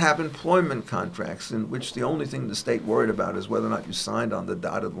 If you could have employment contracts in which the only thing the state worried about is whether or not you signed on the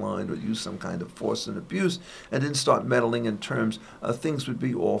dotted line or used some kind of force and abuse and didn't start meddling in terms, things would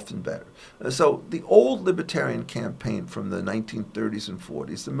be often better. So the old Libertarian campaign from the 1930s and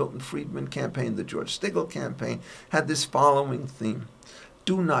 40s, the Milton Friedman campaign, the George Stigall campaign, had this following theme: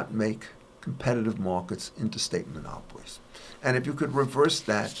 do not make competitive markets into state monopolies. And if you could reverse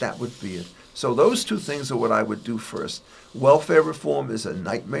that, that would be it. So those two things are what I would do first. Welfare reform is a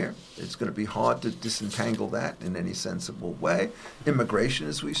nightmare. It's going to be hard to disentangle that in any sensible way. Immigration,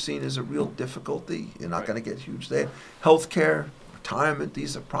 as we've seen, is a real difficulty. You're not going to get huge there. Healthcare, retirement,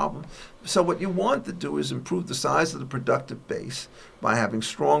 these are problems. So what you want to do is improve the size of the productive base by having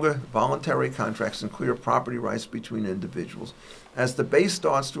stronger voluntary contracts and clear property rights between individuals. As the base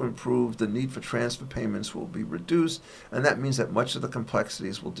starts to improve, the need for transfer payments will be reduced, and that means that much of the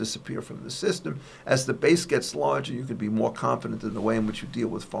complexities will disappear from the system. As the base gets larger, you can be more confident in the way in which you deal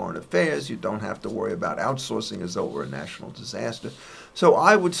with foreign affairs. You don't have to worry about outsourcing as though it were a national disaster. So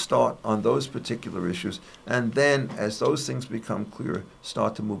I would start on those particular issues, and then as those things become clearer,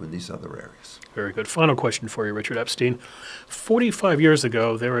 start to move in these other areas. Very good. Final question for you, Richard Epstein. 45 years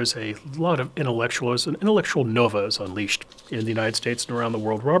ago, there was a lot of intellectuals, and intellectual nova is unleashed in the United States and around the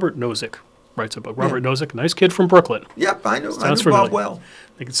world. Robert Nozick writes a book. Robert Nozick, nice kid from Brooklyn. Yep, I knew Bob well.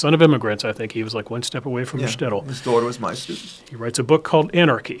 I think it's son of immigrants. I think he was like one step away from shtetl. His daughter was my student. He writes a book called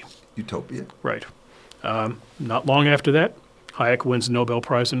Anarchy. Utopia. Right. Not long after that, Hayek wins the Nobel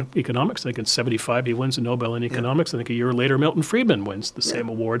Prize in Economics. I think in 1975 he wins the Nobel in Economics. I think a year later Milton Friedman wins the same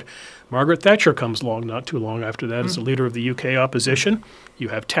award. Margaret Thatcher comes along not too long after that as the leader of the UK opposition. You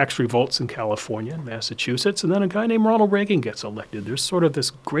have tax revolts in California and Massachusetts, and then a guy named Ronald Reagan gets elected. There's sort of this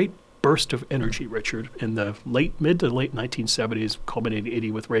great burst of energy, Richard, in the mid to late 1970s, culminating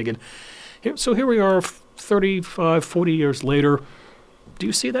 80 with Reagan. So here we are 35, 40 years later. Do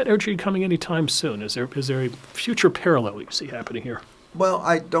you see that energy coming anytime soon? Is there a future parallel you see happening here? Well,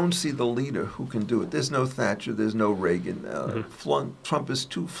 I don't see the leader who can do it. There's no Thatcher. There's no Reagan. Trump is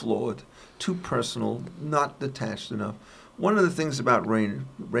too flawed, too personal, not detached enough. One of the things about Reagan,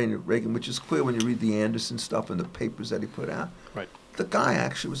 which is clear when you read the Anderson stuff and the papers that he put out, the guy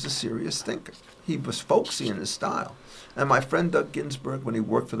actually was a serious thinker. He was folksy in his style. And my friend Doug Ginsburg, when he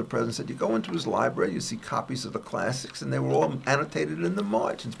worked for the president, said you go into his library, you see copies of the classics, and they were all annotated in the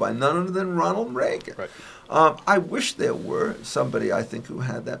margins by none other than Ronald Reagan. Right. I wish there were somebody, I think, who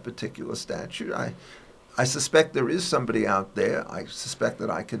had that particular stature. I suspect there is somebody out there. I suspect that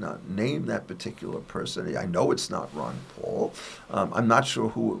I cannot name that particular person. I know it's not Ron Paul. I'm not sure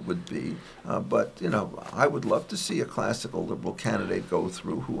who it would be. But, I would love to see a classical liberal candidate go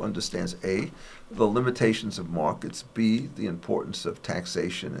through who understands, A, the limitations of markets, B, the importance of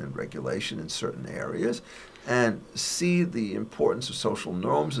taxation and regulation in certain areas, and C, the importance of social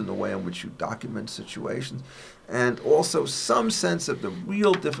norms in the way in which you document situations, and also some sense of the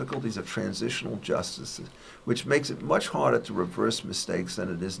real difficulties of transitional justice, which makes it much harder to reverse mistakes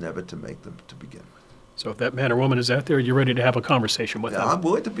than it is never to make them to begin with. So if that man or woman is out there, you're ready to have a conversation with them. I'm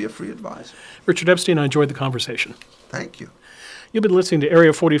willing to be a free advisor. Richard Epstein, I enjoyed the conversation. Thank you. You've been listening to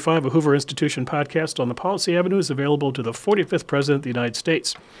Area 45, a Hoover Institution podcast on the Policy Avenues, available to the 45th President of the United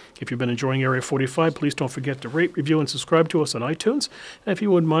States. If you've been enjoying Area 45, please don't forget to rate, review, and subscribe to us on iTunes. And if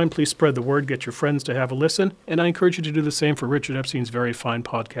you wouldn't mind, please spread the word, get your friends to have a listen. And I encourage you to do the same for Richard Epstein's very fine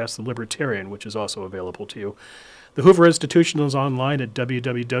podcast, The Libertarian, which is also available to you. The Hoover Institution is online at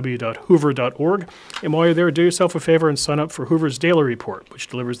www.hoover.org. And while you're there, do yourself a favor and sign up for Hoover's Daily Report, which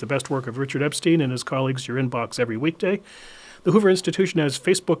delivers the best work of Richard Epstein and his colleagues to your inbox every weekday. The Hoover Institution has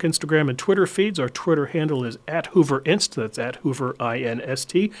Facebook, Instagram, and Twitter feeds. Our Twitter handle is @HooverInst. That's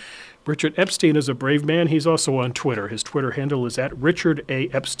 @HooverInst. Richard Epstein is a brave man. He's also on Twitter. His Twitter handle is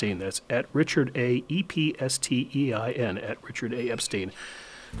 @RichardAEpstein. That's @RichardAEpstein, @RichardAEpstein.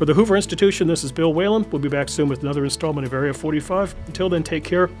 For the Hoover Institution, this is Bill Whalen. We'll be back soon with another installment of Area 45. Until then, take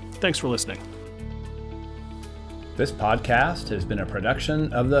care. Thanks for listening. This podcast has been a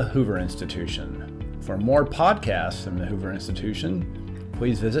production of the Hoover Institution. For more podcasts from the Hoover Institution,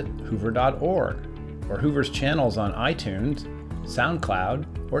 please visit hoover.org or Hoover's channels on iTunes, SoundCloud,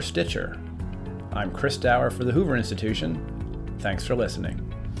 or Stitcher. I'm Chris Dower for the Hoover Institution. Thanks for listening.